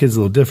 obviously a kid's a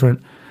little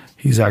different.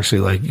 He's actually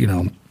like,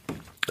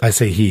 I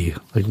say he,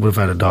 like what if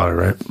I had a daughter,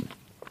 right?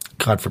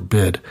 God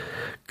forbid.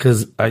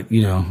 Because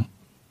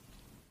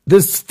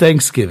this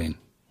Thanksgiving,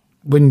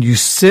 when you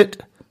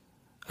sit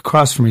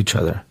across from each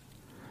other,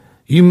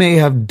 you may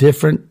have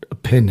different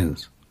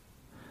opinions,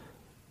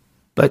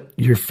 but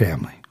you're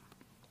family.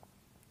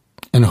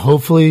 And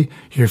hopefully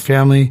your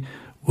family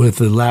with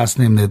the last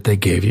name that they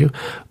gave you,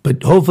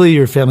 but hopefully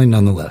your family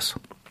nonetheless.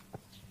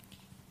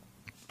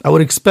 I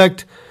would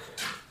expect,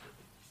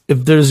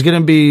 if there's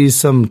going to be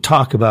some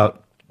talk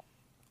about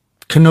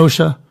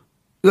Kenosha,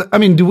 I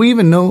mean, do we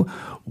even know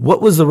what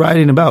was the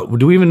rioting about?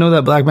 Do we even know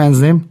that black man's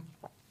name?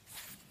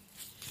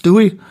 Do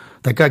we?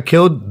 That got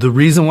killed? The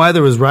reason why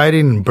there was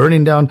rioting and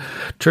burning down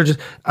churches?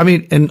 I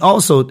mean, and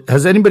also,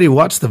 has anybody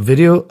watched the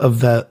video of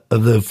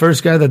the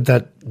first guy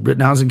that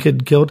Rittenhouse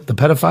kid killed, the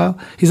pedophile?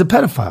 He's a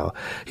pedophile.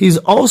 He's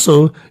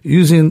also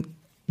using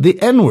the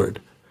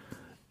N-word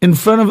in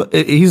front of,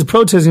 he's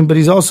protesting, but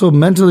he's also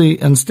mentally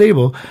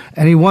unstable,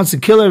 and he wants to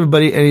kill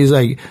everybody, and he's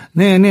like,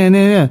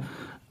 nah,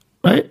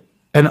 right?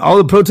 And all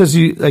the protests,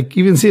 you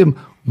even see him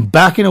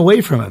backing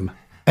away from him.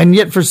 And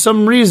yet, for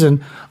some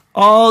reason,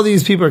 all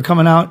these people are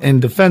coming out in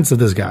defense of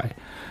this guy.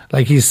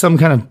 Like he's some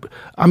kind of,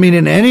 I mean,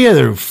 in any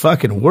other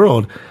fucking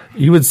world,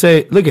 you would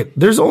say, look,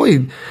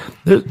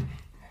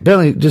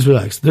 Bentley, just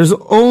relax. There's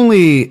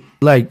only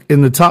like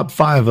in the top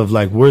 5 of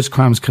like worst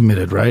crimes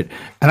committed, right?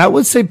 And I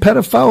would say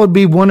pedophile would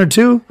be 1 or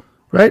 2,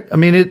 right? I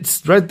mean,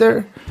 it's right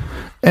there.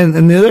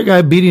 And the other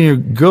guy beating your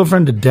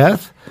girlfriend to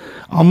death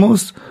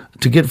almost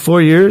to get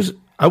 4 years,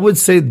 I would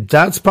say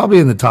that's probably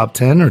in the top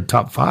 10 or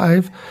top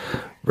 5,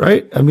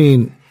 right? I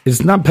mean,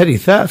 it's not petty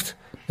theft,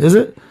 is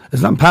it?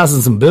 It's not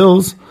passing some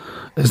bills.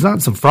 It's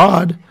not some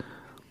fraud.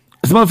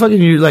 It's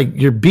motherfucking,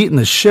 you're beating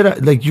the shit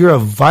out, like you're a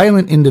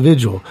violent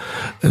individual.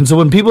 And so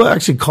when people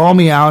actually call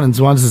me out and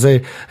want to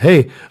say,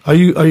 hey, are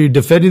you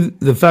defending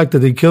the fact that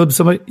they killed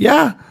somebody?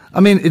 Yeah. I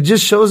mean, it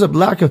just shows a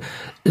lack of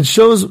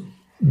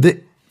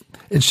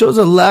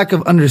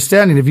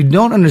understanding. If you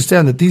don't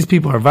understand that these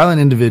people are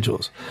violent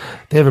individuals,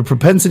 they have a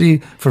propensity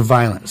for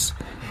violence.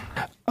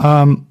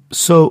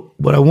 So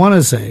what I want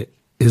to say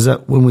is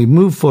that when we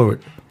move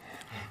forward,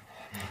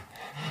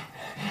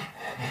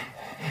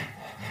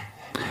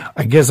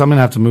 I guess I'm going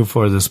to have to move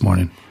forward this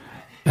morning.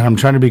 And I'm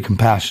trying to be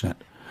compassionate.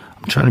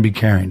 I'm trying to be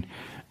caring.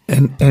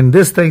 And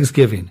this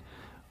Thanksgiving,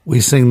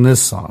 we sing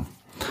this song.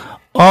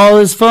 All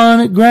is fun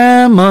at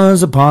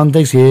Grandma's upon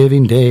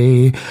Thanksgiving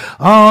Day.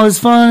 All is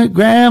fun at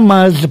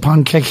Grandma's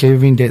upon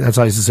Thanksgiving Day. That's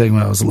how I used to sing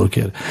when I was a little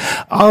kid.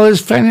 All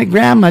is fun at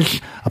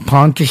Grandma's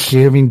upon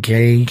Thanksgiving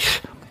Day.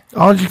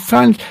 All is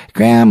fun at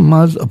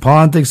Grandma's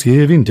upon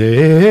Thanksgiving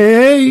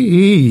Day.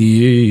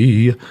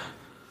 You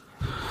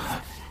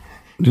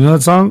know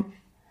that song?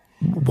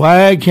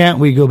 Why can't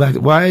we go back?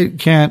 Why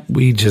can't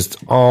we just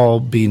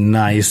all be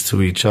nice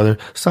to each other?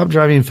 Stop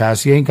driving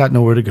fast. You ain't got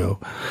nowhere to go.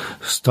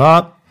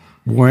 Stop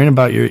worrying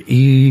about your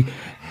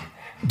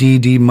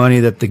EDD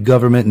money that the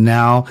government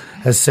now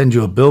has sent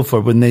you a bill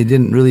for when they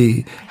didn't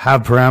really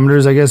have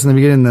parameters, I guess, in the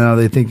beginning. Now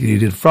they think that you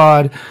did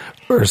fraud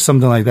or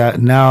something like that.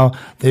 Now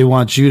they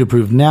want you to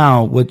prove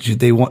now what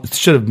they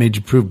should have made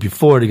you prove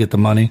before to get the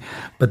money.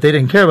 But they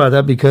didn't care about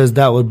that because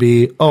that would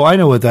be, oh, I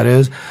know what that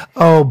is.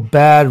 Oh,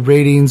 bad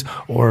ratings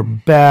or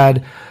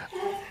bad.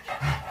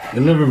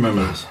 You'll never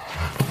remember this.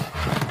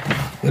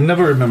 You'll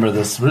never remember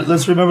this.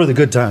 Let's remember the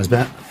good times,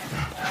 man.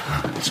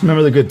 Just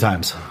remember the good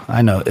times.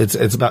 I know.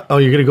 It's about, oh,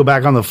 you're going to go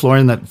back on the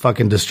flooring that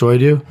fucking destroyed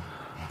you?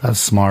 That's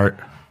smart.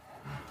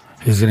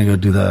 He's going to go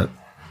do that.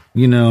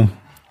 You know,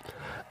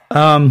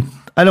 I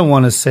don't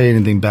want to say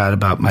anything bad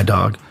about my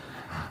dog,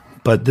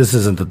 but this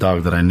isn't the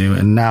dog that I knew.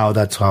 And now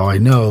that's how I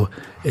know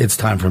it's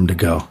time for him to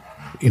go.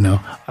 You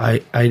know,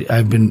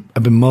 I've been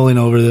mulling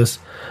over this.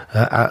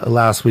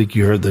 Last week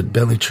you heard the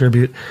Bentley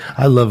tribute.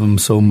 I love him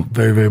so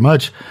very, very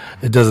much.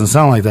 It doesn't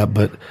sound like that,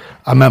 but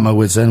I'm at my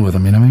wit's end with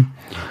him. You know what I mean?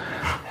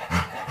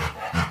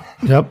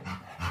 Yep.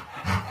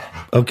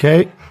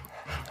 Okay.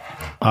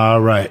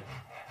 All right.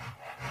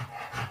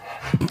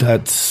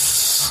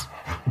 That's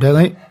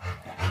Bentley.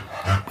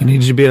 We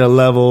need you to be at a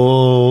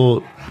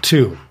level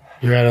 2.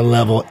 You're at a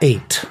level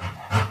 8.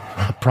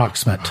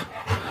 Approximate.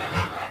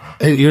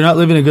 Hey, you're not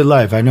living a good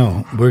life. I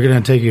know. We're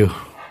going to take you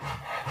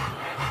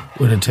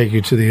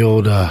to the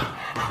old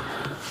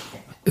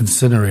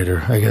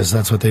incinerator. I guess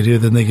that's what they do.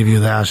 Then they give you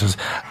the ashes.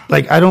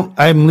 Like,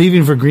 I'm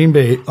leaving for Green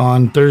Bay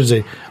on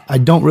Thursday. I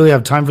don't really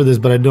have time for this,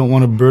 but I don't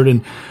want to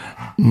burden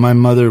my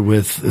mother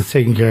with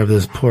taking care of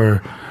this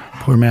poor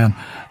man.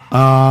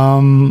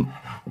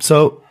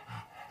 So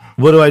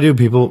what do I do,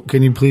 people?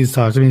 Can you please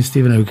talk to me?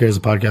 Stephen Who Cares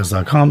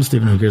Podcast.com.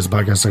 Stephen Who Cares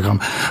Podcast.com.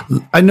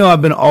 I know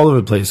I've been all over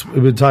the place.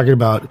 We've been talking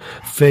about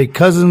fake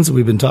cousins.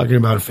 We've been talking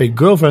about fake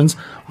girlfriends.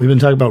 We've been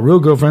talking about real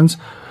girlfriends.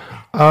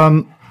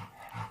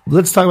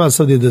 Let's talk about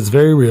something that's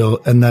very real,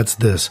 and that's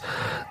this.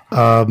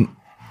 I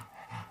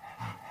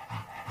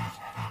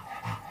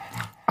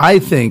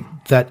think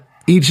that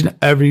each and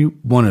every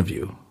one of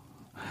you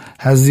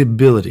has the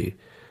ability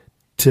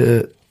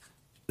to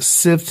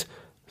sift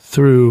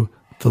through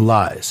the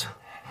lies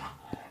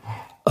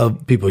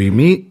of people you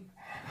meet,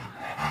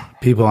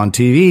 people on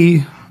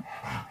TV,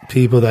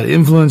 people that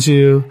influence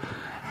you,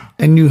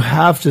 and you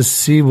have to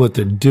see what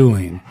they're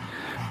doing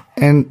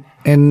and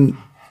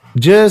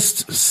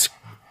just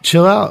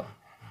chill out.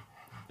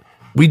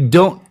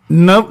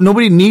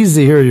 Nobody needs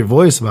to hear your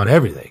voice about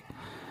everything.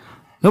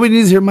 Nobody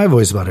needs to hear my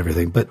voice about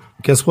everything. But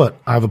guess what?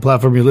 I have a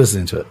platform. You're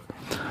listening to it.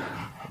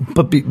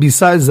 But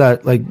besides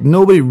that, like,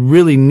 nobody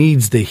really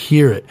needs to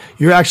hear it.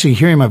 You're actually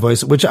hearing my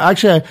voice, which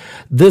actually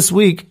this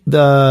week,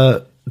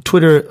 the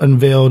Twitter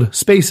unveiled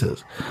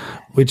Spaces,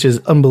 which is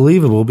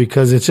unbelievable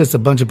because it's just a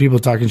bunch of people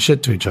talking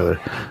shit to each other.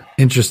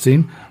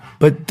 Interesting.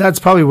 But that's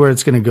probably where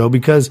it's going to go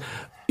because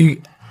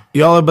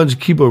y'all are a bunch of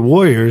keyboard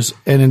warriors.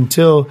 And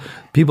until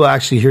people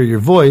actually hear your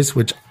voice,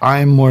 which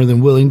I'm more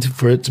than willing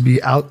for it to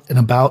be out and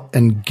about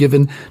and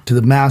given to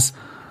the mass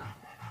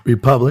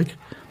republic,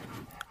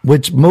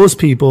 which most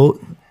people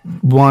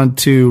want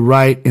to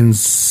write in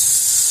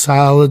solitude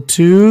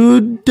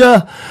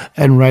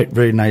and write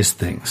very nice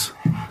things.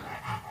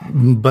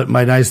 But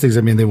by nice things,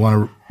 I mean they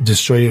want to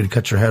destroy you and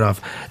cut your head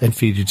off and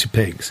feed you to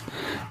pigs,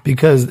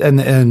 because and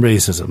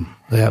racism,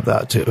 they have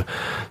that too.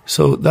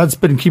 So that's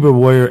been keyboard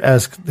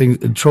warrior-esque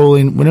thing,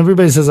 trolling. When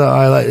everybody says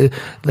I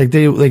like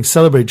they like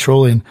celebrate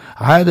trolling,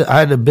 I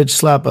had a bitch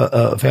slap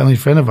a family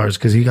friend of ours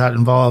because he got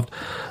involved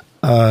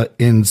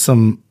in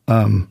some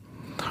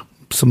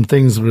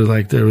things where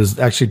like there was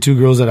actually 2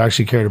 girls that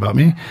actually cared about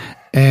me,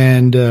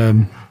 and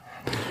then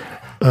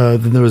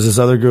there was this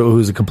other girl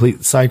who's a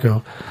complete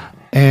psycho,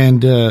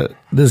 and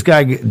this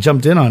guy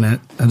jumped in on it,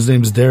 and his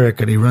name's Derek,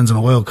 and he runs an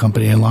oil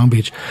company in Long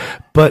Beach,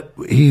 but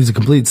he's a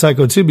complete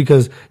psycho too,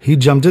 because he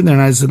jumped in there,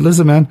 and I said,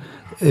 listen, man,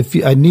 it's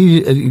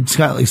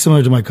kind of like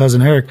similar to my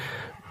cousin Eric.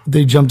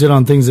 They jumped in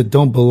on things that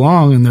don't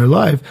belong in their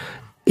life.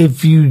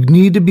 If you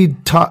need to be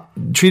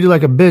treated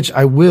like a bitch,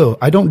 I will.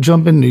 I don't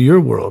jump into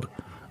your world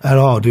at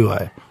all, do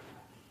I?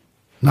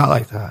 Not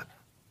like that.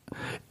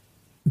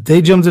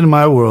 They jumped into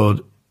my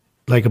world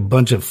like a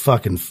bunch of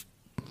fucking...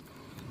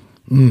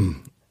 you know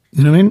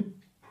what I mean?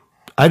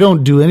 I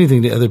don't do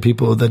anything to other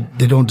people that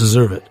they don't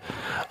deserve it.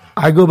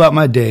 I go about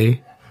my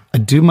day. I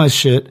do my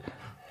shit.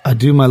 I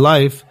do my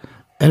life.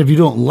 And if you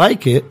don't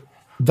like it,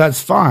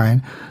 that's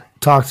fine.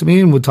 Talk to me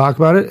and we'll talk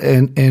about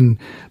it.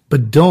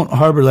 But don't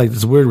harbor like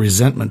this weird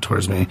resentment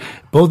towards me.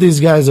 Both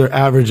these guys are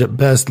average at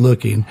best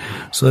looking.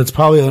 So that's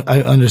probably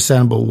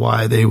understandable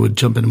why they would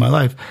jump into my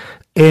life.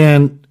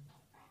 And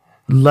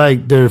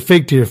like they're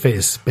fake to your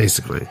face,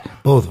 basically.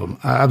 Both of them.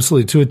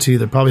 Absolutely to a T.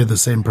 They're probably the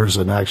same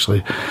person,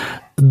 actually.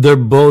 They're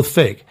both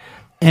fake.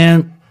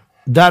 And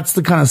that's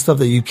the kind of stuff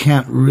that you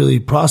can't really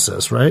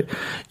process, right?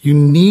 You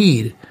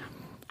need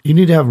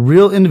to have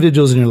real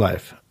individuals in your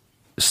life.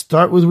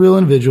 Start with real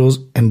individuals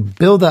and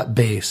build that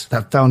base,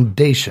 that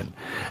foundation.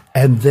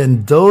 And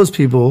then those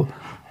people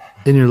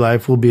in your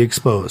life will be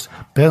exposed.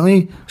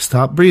 Bentley,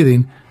 stop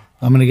breathing.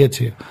 I'm going to get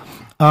to you.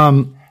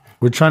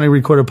 We're trying to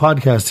record a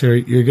podcast here.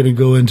 You're going to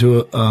go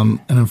into an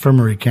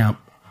infirmary camp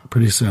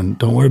pretty soon.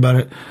 Don't worry about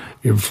it.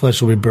 Your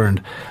flesh will be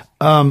burned.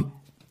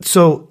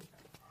 So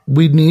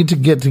we need to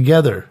get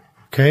together.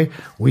 Okay.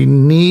 We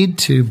need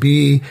to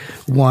be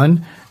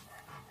one.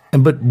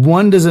 But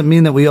one doesn't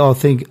mean that we all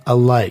think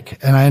alike.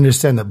 And I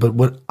understand that. But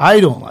what I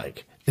don't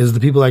like is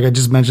the people like I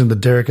just mentioned, the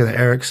Derek and the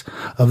Erics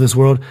of this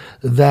world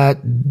that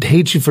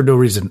hate you for no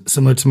reason.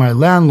 Similar to my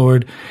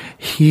landlord,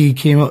 he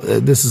came up,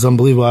 this is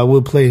unbelievable. I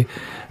will play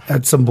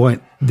at some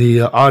point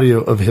the audio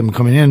of him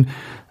coming in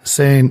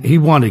saying he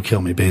wanted to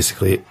kill me,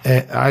 basically.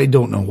 I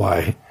don't know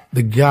why.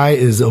 The guy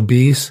is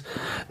obese.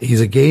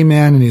 He's a gay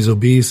man and he's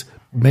obese.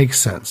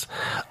 Makes sense.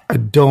 I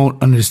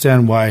don't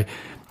understand why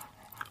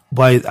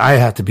I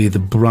have to be the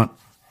brunt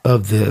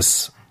of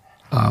this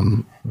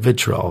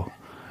vitriol.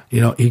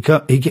 You know, he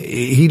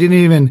didn't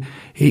even,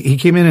 he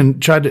came in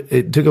and tried to,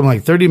 it took him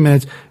like 30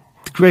 minutes.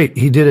 Great.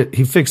 He did it.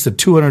 He fixed a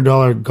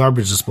 $200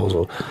 garbage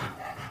disposal.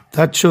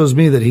 That shows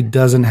me that he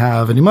doesn't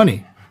have any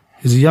money.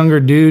 He's a younger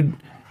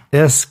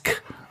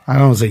dude-esque. I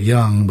don't want to say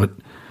young, but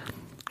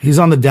he's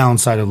on the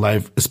downside of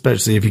life,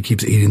 especially if he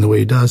keeps eating the way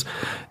he does.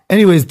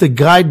 Anyways, the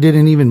guy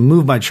didn't even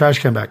move my trash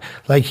can back.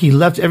 Like he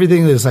left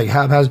everything that's like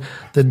haphazard.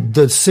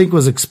 The sink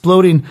was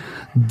exploding.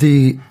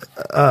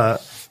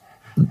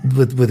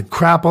 With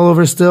crap all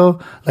over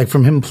still, like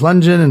from him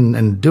plunging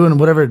and doing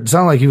whatever. It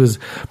sounded like he was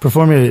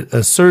performing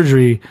a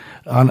surgery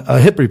on a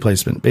hip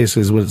replacement,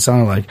 basically is what it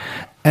sounded like.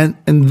 And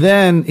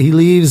then he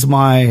leaves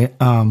my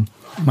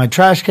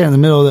trash can in the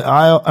middle of the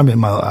aisle.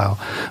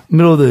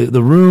 Middle of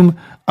the room.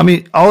 I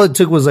mean, all it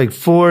took was like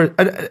 4.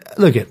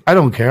 I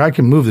don't care. I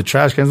can move the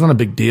trash can. It's not a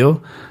big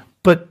deal.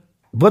 But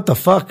what the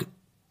fuck,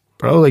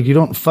 bro? Like, you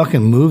don't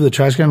fucking move the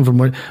trash can from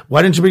where?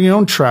 Why didn't you bring your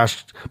own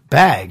trash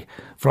bag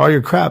for all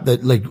your crap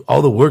that, like,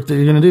 all the work that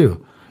you're going to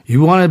do?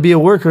 You want to be a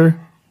worker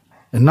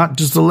and not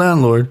just a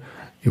landlord.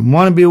 You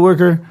want to be a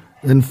worker,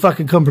 then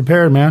fucking come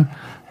prepared, man.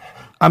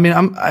 I mean,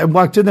 I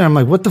walked in there. I'm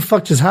like, what the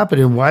fuck just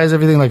happened? And why is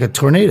everything like a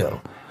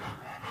tornado?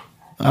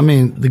 I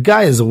mean, the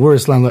guy is the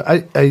worst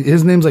landlord.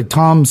 His name's like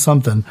Tom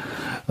something.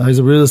 He's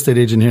a real estate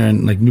agent here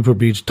in like Newport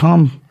Beach.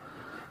 Tom,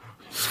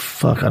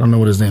 fuck, I don't know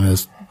what his name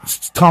is.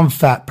 It's Tom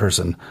Fat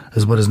Person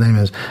is what his name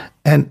is.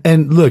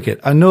 And look,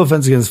 no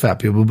offense against fat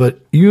people, but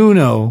you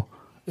know,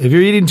 if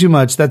you're eating too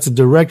much, that's a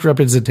direct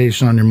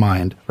representation on your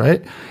mind,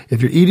 right?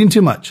 If you're eating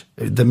too much,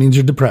 that means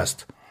you're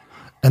depressed.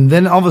 And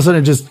then all of a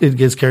sudden it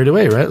gets carried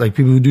away, right? Like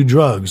people who do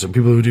drugs or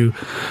people who do,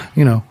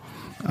 you know,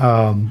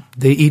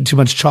 they eat too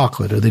much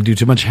chocolate or they do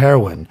too much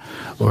heroin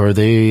or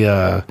they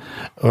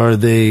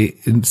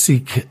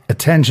seek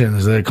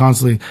attention. So they're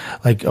constantly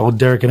like old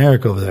Derek and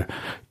Eric over there.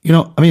 You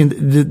know, I mean,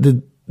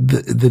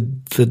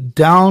 the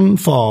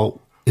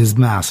downfall is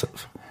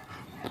massive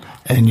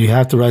and you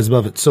have to rise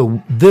above it.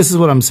 So this is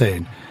what I'm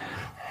saying.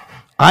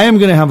 I am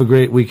going to have a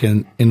great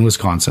weekend in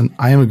Wisconsin.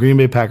 I am a Green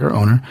Bay Packer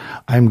owner.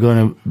 I'm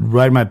going to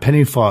ride my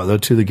penny farthing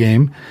to the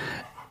game.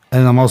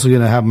 And I'm also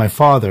going to have my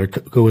father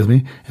go with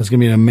me. It's going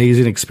to be an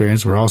amazing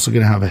experience. We're also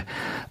going to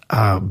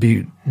have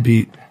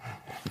be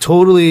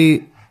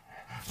totally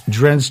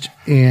drenched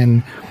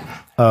in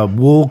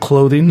wool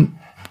clothing,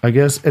 I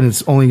guess. And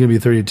it's only going to be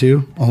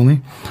 32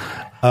 only.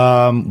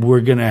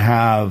 We're going to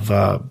have,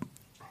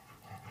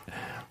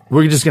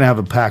 we're just going to have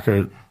a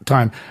Packer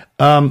time.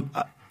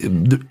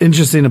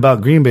 Interesting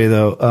about Green Bay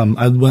though,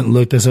 I went and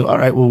looked, I said, all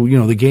right, well, you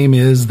know, the game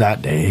is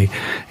that day,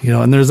 you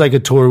know, and there's like a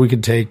tour we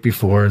could take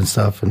before and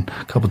stuff and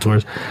a couple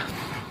tours.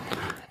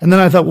 And then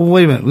I thought, well,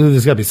 wait a minute,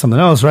 there's got to be something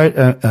else, right?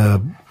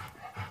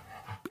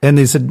 And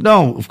they said,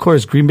 no, of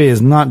course, Green Bay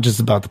is not just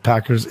about the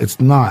Packers. It's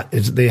not.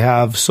 They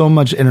have so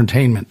much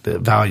entertainment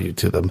value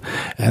to them.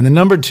 And the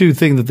number 2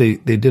 thing that they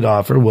did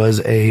offer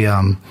was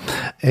a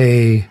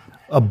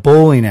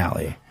bowling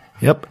alley.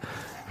 Yep.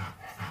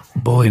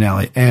 Bowling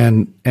alley.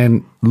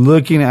 And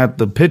looking at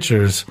the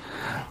pictures,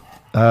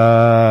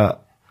 I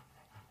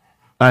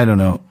don't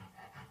know.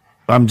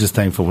 I'm just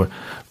thankful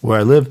where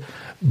I live.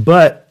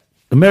 But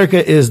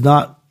America is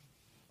not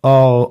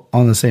all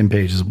on the same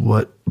page as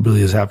what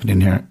really is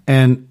happening here.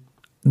 And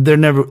they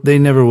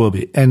never will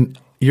be. And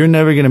you're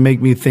never going to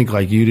make me think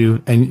like you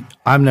do. And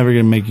I'm never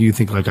going to make you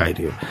think like I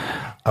do.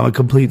 I'm a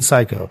complete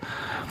psycho,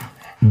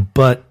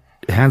 but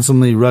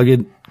handsomely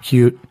rugged,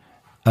 cute,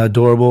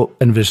 adorable,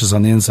 and vicious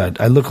on the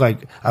inside. I look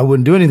like I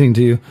wouldn't do anything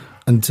to you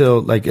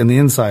until, like, in the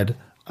inside,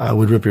 I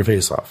would rip your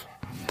face off.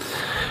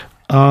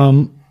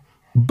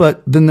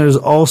 But then there's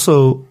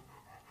also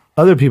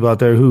other people out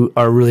there who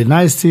are really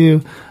nice to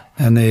you.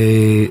 And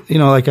they,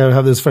 like I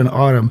have this friend,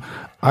 Autumn.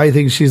 I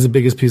think she's the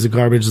biggest piece of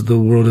garbage the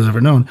world has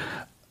ever known.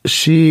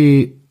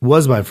 She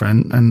was my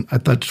friend, and I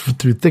thought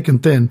through thick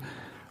and thin,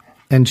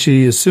 and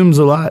she assumes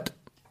a lot,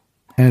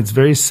 and it's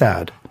very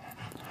sad.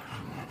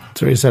 It's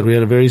very sad. We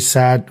had a very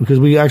sad, because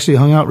we actually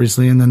hung out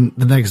recently, and then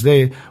the next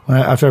day,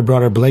 after I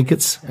brought our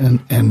blankets,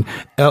 and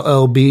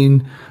LL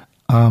Bean,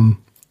 LL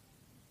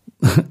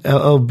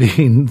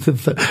Bean,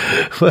 what's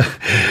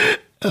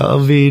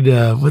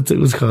it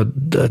was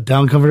called?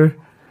 Down comforter.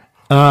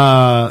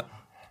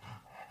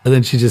 And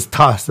then she just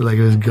tossed it like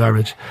it was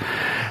garbage.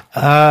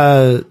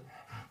 I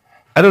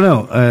don't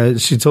know.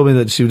 She told me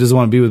that she doesn't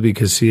want to be with me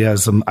because she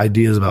has some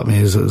ideas about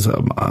me.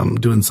 So I'm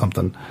doing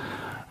something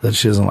that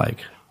she doesn't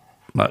like.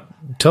 But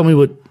tell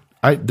me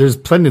there's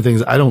plenty of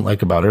things I don't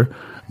like about her,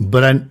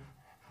 but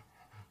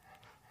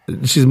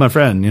she's my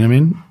friend. You know what I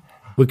mean?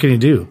 What can you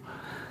do?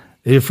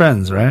 You're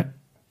friends, right?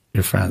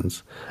 You're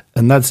friends.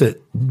 And that's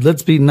it.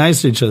 Let's be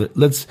nice to each other.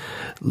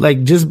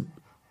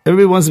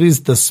 Everybody wants to be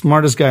the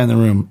smartest guy in the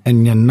room,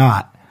 and you're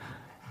not.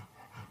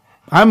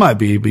 I might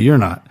be, but you're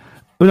not.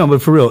 No,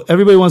 but for real,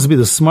 everybody wants to be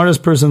the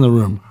smartest person in the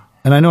room.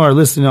 And I know our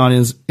listening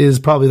audience is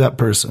probably that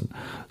person.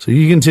 So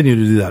you continue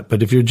to do that.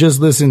 But if you're just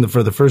listening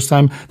for the first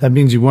time, that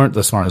means you weren't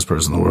the smartest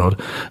person in the world.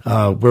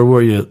 Where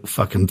were you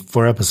fucking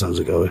 4 episodes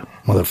ago,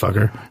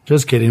 motherfucker?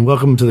 Just kidding.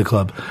 Welcome to the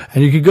club.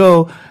 And you could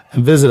go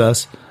and visit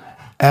us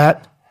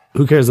at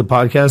Who Cares the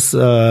Podcast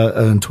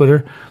on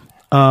Twitter.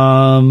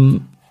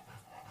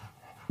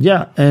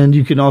 Yeah, and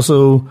you can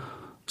also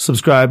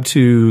subscribe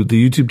to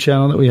the YouTube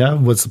channel that we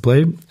have, What's the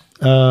Play,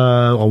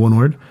 all one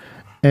word.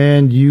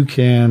 And you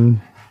can,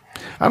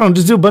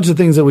 just do a bunch of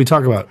things that we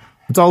talk about.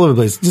 It's all over the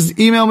place. Just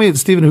email me at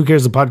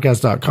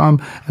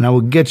StephenWhoCaresThePodcast.com, and I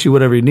will get you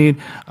whatever you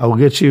need. I will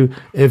get you,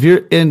 if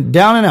you're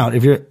down and out,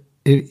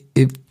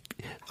 if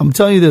I'm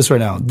telling you this right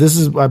now,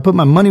 I put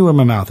my money where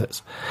my mouth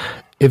is.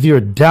 If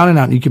you're down and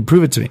out, and you can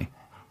prove it to me,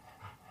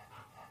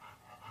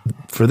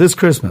 for this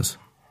Christmas,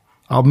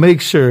 I'll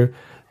make sure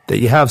that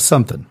you have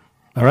something.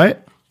 All right?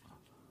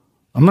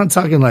 I'm not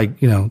talking like,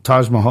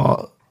 Taj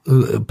Mahal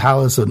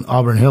Palace in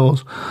Auburn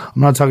Hills.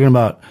 I'm not talking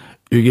about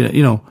you're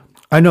gonna,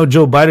 I know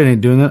Joe Biden ain't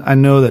doing it. I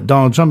know that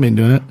Donald Trump ain't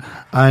doing it.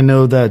 I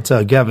know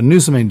that Gavin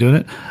Newsom ain't doing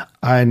it.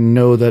 I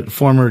know that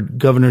former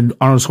Governor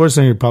Arnold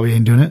Schwarzenegger probably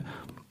ain't doing it.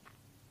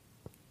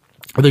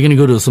 Or they're going to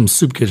go to some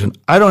soup kitchen.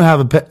 I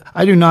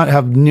do not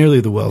have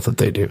nearly the wealth that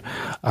they do.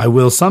 I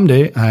will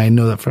someday. I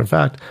know that for a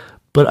fact.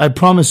 But I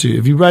promise you,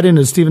 if you write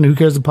into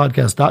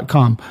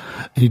StephenWhoCaresThePodcast.com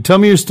and you tell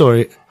me your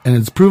story and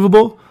it's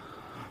provable,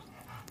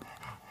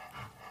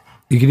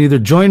 you can either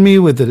join me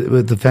with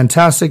the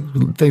fantastic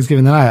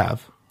Thanksgiving that I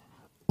have,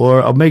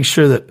 or I'll make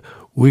sure that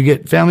we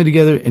get family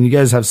together and you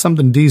guys have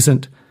something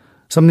decent,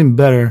 something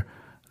better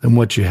than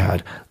what you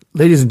had.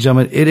 Ladies and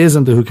gentlemen, it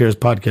isn't the Who Cares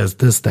podcast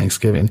this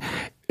Thanksgiving.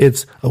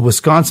 It's a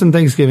Wisconsin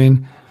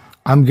Thanksgiving.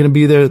 I'm going to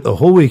be there the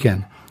whole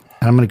weekend.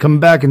 And I'm going to come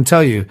back and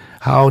tell you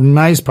how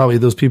nice probably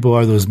those people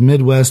are, those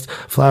Midwest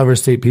flyover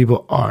state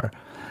people are.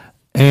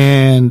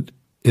 And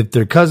if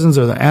they're cousins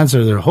or their aunts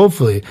or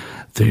hopefully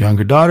their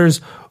younger daughters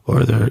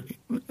or their,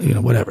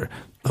 whatever.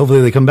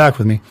 Hopefully they come back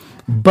with me.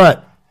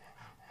 But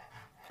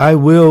I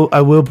will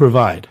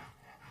provide.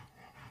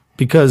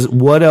 Because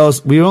what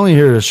else? We're only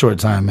here a short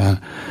time, man.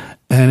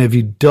 And if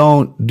you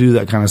don't do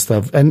that kind of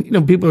stuff, and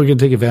people are going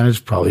to take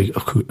advantage, probably,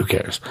 who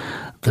cares?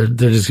 They're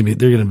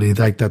going to be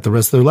like that the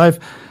rest of their life.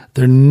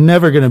 They're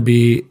never going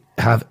to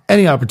have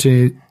any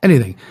opportunity,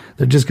 anything.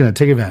 They're just going to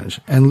take advantage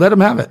and let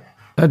them have it.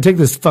 I'd take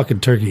this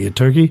fucking turkey,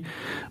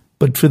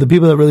 But for the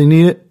people that really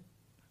need it,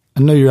 I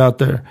know you're out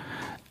there.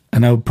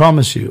 And I would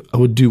promise you, I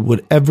would do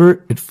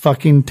whatever it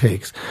fucking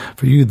takes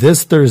for you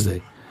this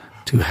Thursday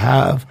to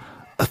have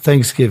a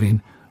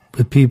Thanksgiving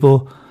with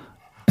people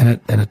and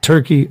a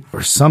turkey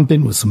or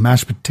something with some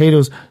mashed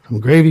potatoes, some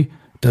gravy.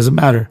 Doesn't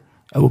matter.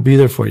 I will be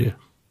there for you.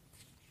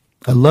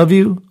 I love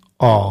you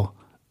all.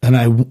 And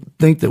I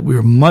think that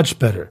we're much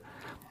better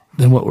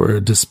than what we're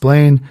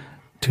displaying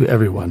to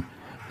everyone.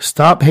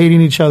 Stop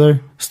hating each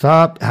other.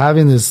 Stop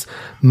having this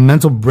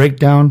mental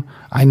breakdown.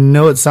 I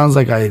know it sounds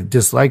like I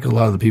dislike a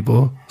lot of the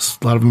people,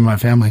 a lot of them in my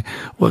family.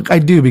 Well, I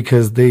do,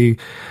 because they've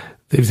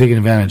taken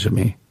advantage of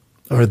me,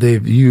 or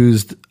they've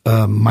used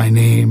my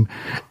name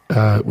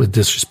with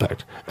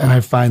disrespect, and I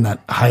find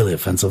that highly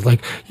offensive.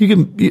 Like,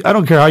 I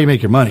don't care how you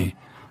make your money,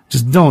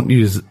 just don't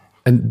use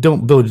and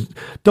don't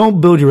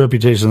build your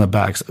reputation on the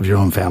backs of your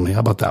own family.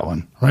 How about that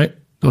one, right?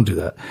 Don't do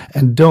that.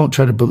 And don't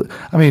try to build.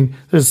 I mean,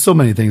 there's so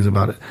many things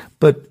about it,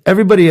 but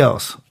everybody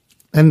else,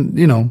 and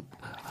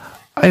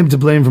I am to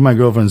blame for my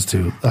girlfriends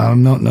too. I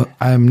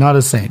am not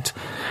a saint.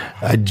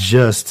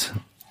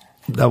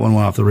 That one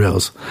went off the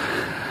rails.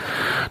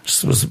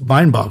 Just was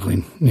mind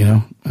boggling,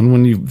 and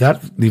when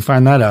you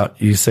find that out,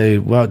 you say,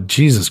 well,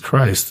 Jesus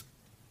Christ.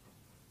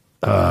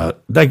 I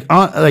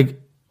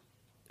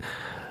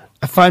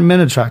find men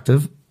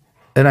attractive,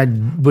 and I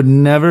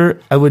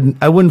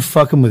wouldn't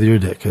fuck them with your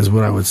dick, is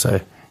what I would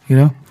say,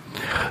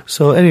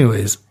 So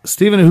anyways,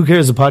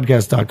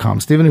 StephenWhoCaresThePodcast.com,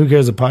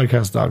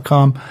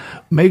 StephenWhoCaresThePodcast.com.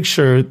 Make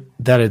sure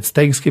that it's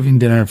Thanksgiving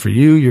dinner for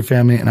you, your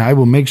family, and I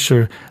will make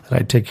sure that I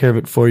take care of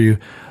it for you.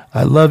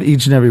 I love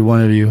each and every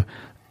one of you.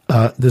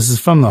 This is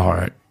from the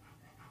heart.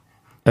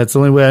 That's the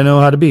only way I know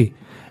how to be.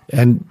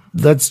 And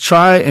let's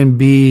try and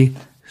be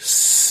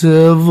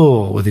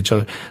civil with each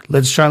other.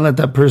 Let's try and let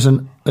that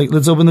person,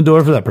 let's open the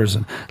door for that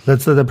person.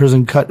 Let's let that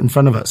person cut in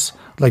front of us.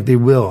 Like they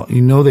will.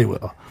 They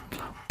will.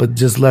 But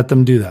just let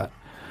them do that.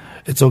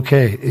 It's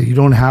okay. You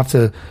don't have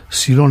to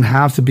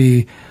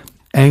be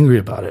angry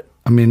about it.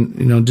 I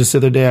mean, just the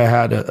other day I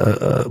had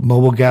a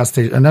mobile gas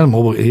station, not a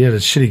mobile, he had a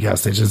shitty gas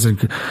station.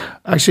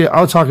 Actually,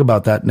 I'll talk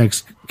about that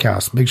next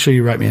cast. Make sure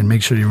you write me and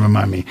make sure you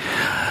remind me.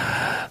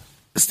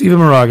 Stephen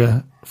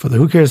Moraga for the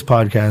Who Cares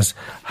podcast.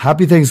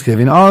 Happy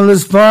Thanksgiving. All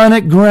is fun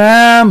at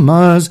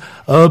Grandma's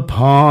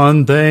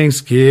upon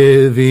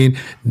Thanksgiving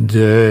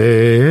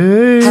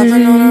Day.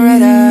 Hopping on a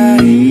red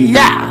eye.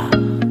 Yeah.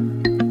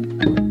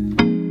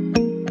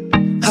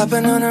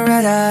 Hopping on a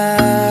red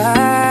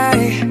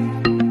eye.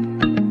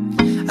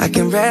 I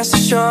can rest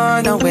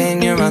assured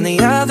knowing you're on the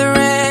other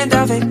end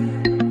of it.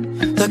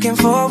 Looking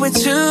forward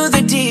to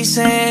the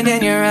descent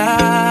and you're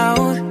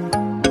out.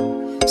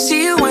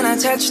 See you when I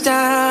touch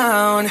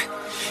down.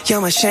 You're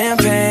my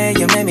champagne,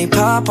 you made me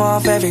pop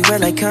off everywhere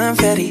like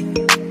confetti.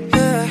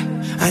 Yeah.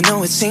 I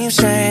know it seems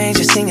strange,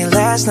 I seen it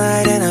last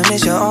night and I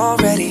miss you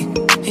already.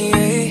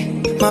 Yeah.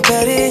 My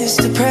bed is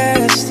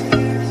depressed,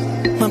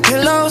 my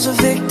pillow's a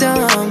victim.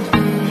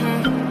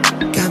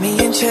 Got me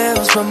in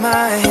chills, but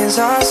my hands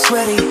are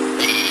sweaty.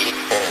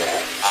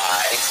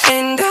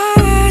 And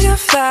I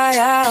fly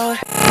out.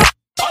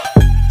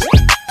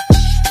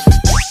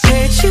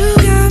 Bitch, you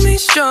got me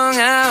strung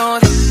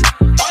out.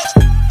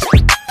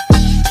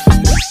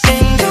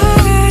 And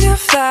I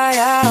fly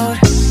out.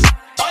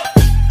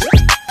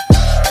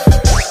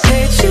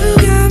 Bitch, you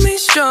got me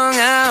strung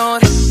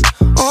out.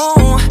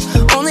 Oh,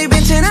 only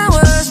been 10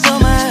 hours, but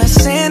my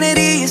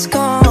sanity is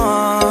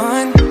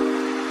gone.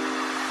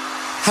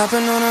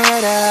 Hopping on a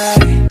red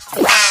eye.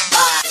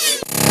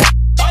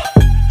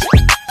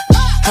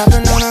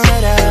 Hopping on a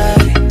red eye.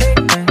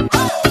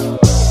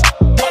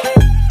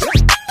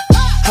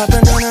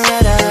 Hopping on a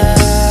red eye.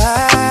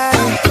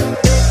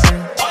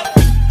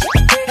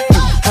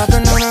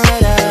 Hopping on a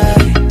red eye.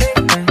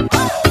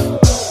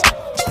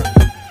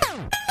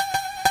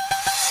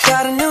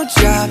 Got a new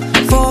job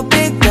for a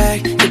big bag.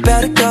 You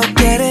better go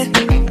get it.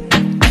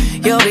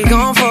 You'll be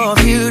gone for a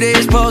few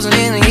days, posing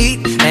in the heat.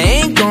 I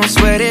ain't gon'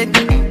 sweat it.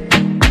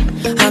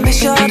 I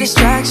miss your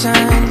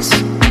distractions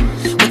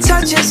with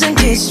touches and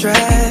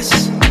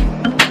distress.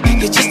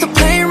 You're just a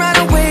plane right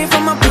away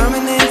from a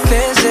permanent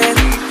visit.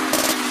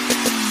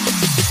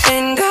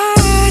 And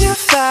I'd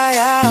fly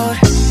out.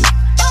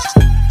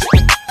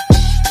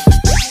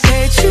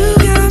 Bitch, you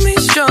got me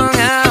strung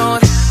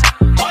out.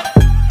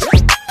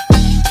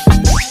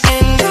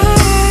 And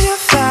I'd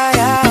fly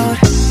out.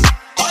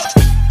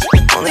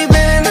 Only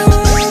been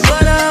alone,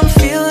 but I'm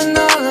feeling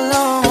all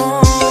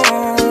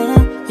alone.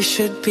 You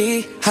should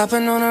be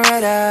hopping on a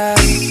red eye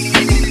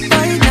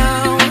right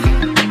now.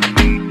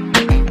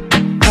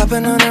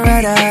 Hopping on a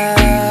red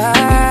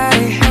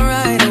eye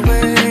right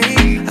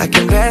away. I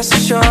can rest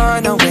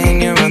assured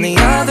knowing you're on the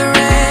other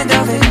end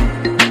of it.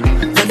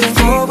 Looking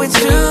forward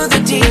to the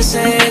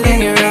descent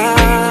and you're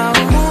out.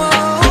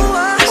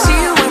 See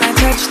you when I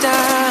touch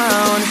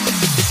down.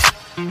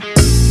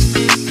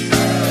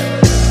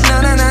 Na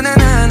na na na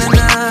na na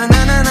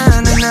na na na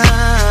na na.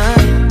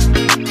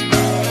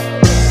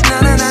 Na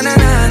na na na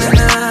na na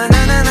na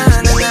na na na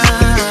na.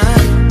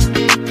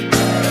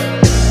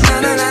 Na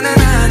na na na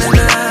na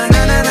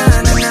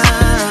na na.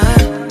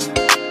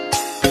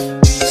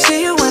 See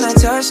you when I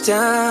touch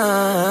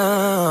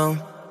down.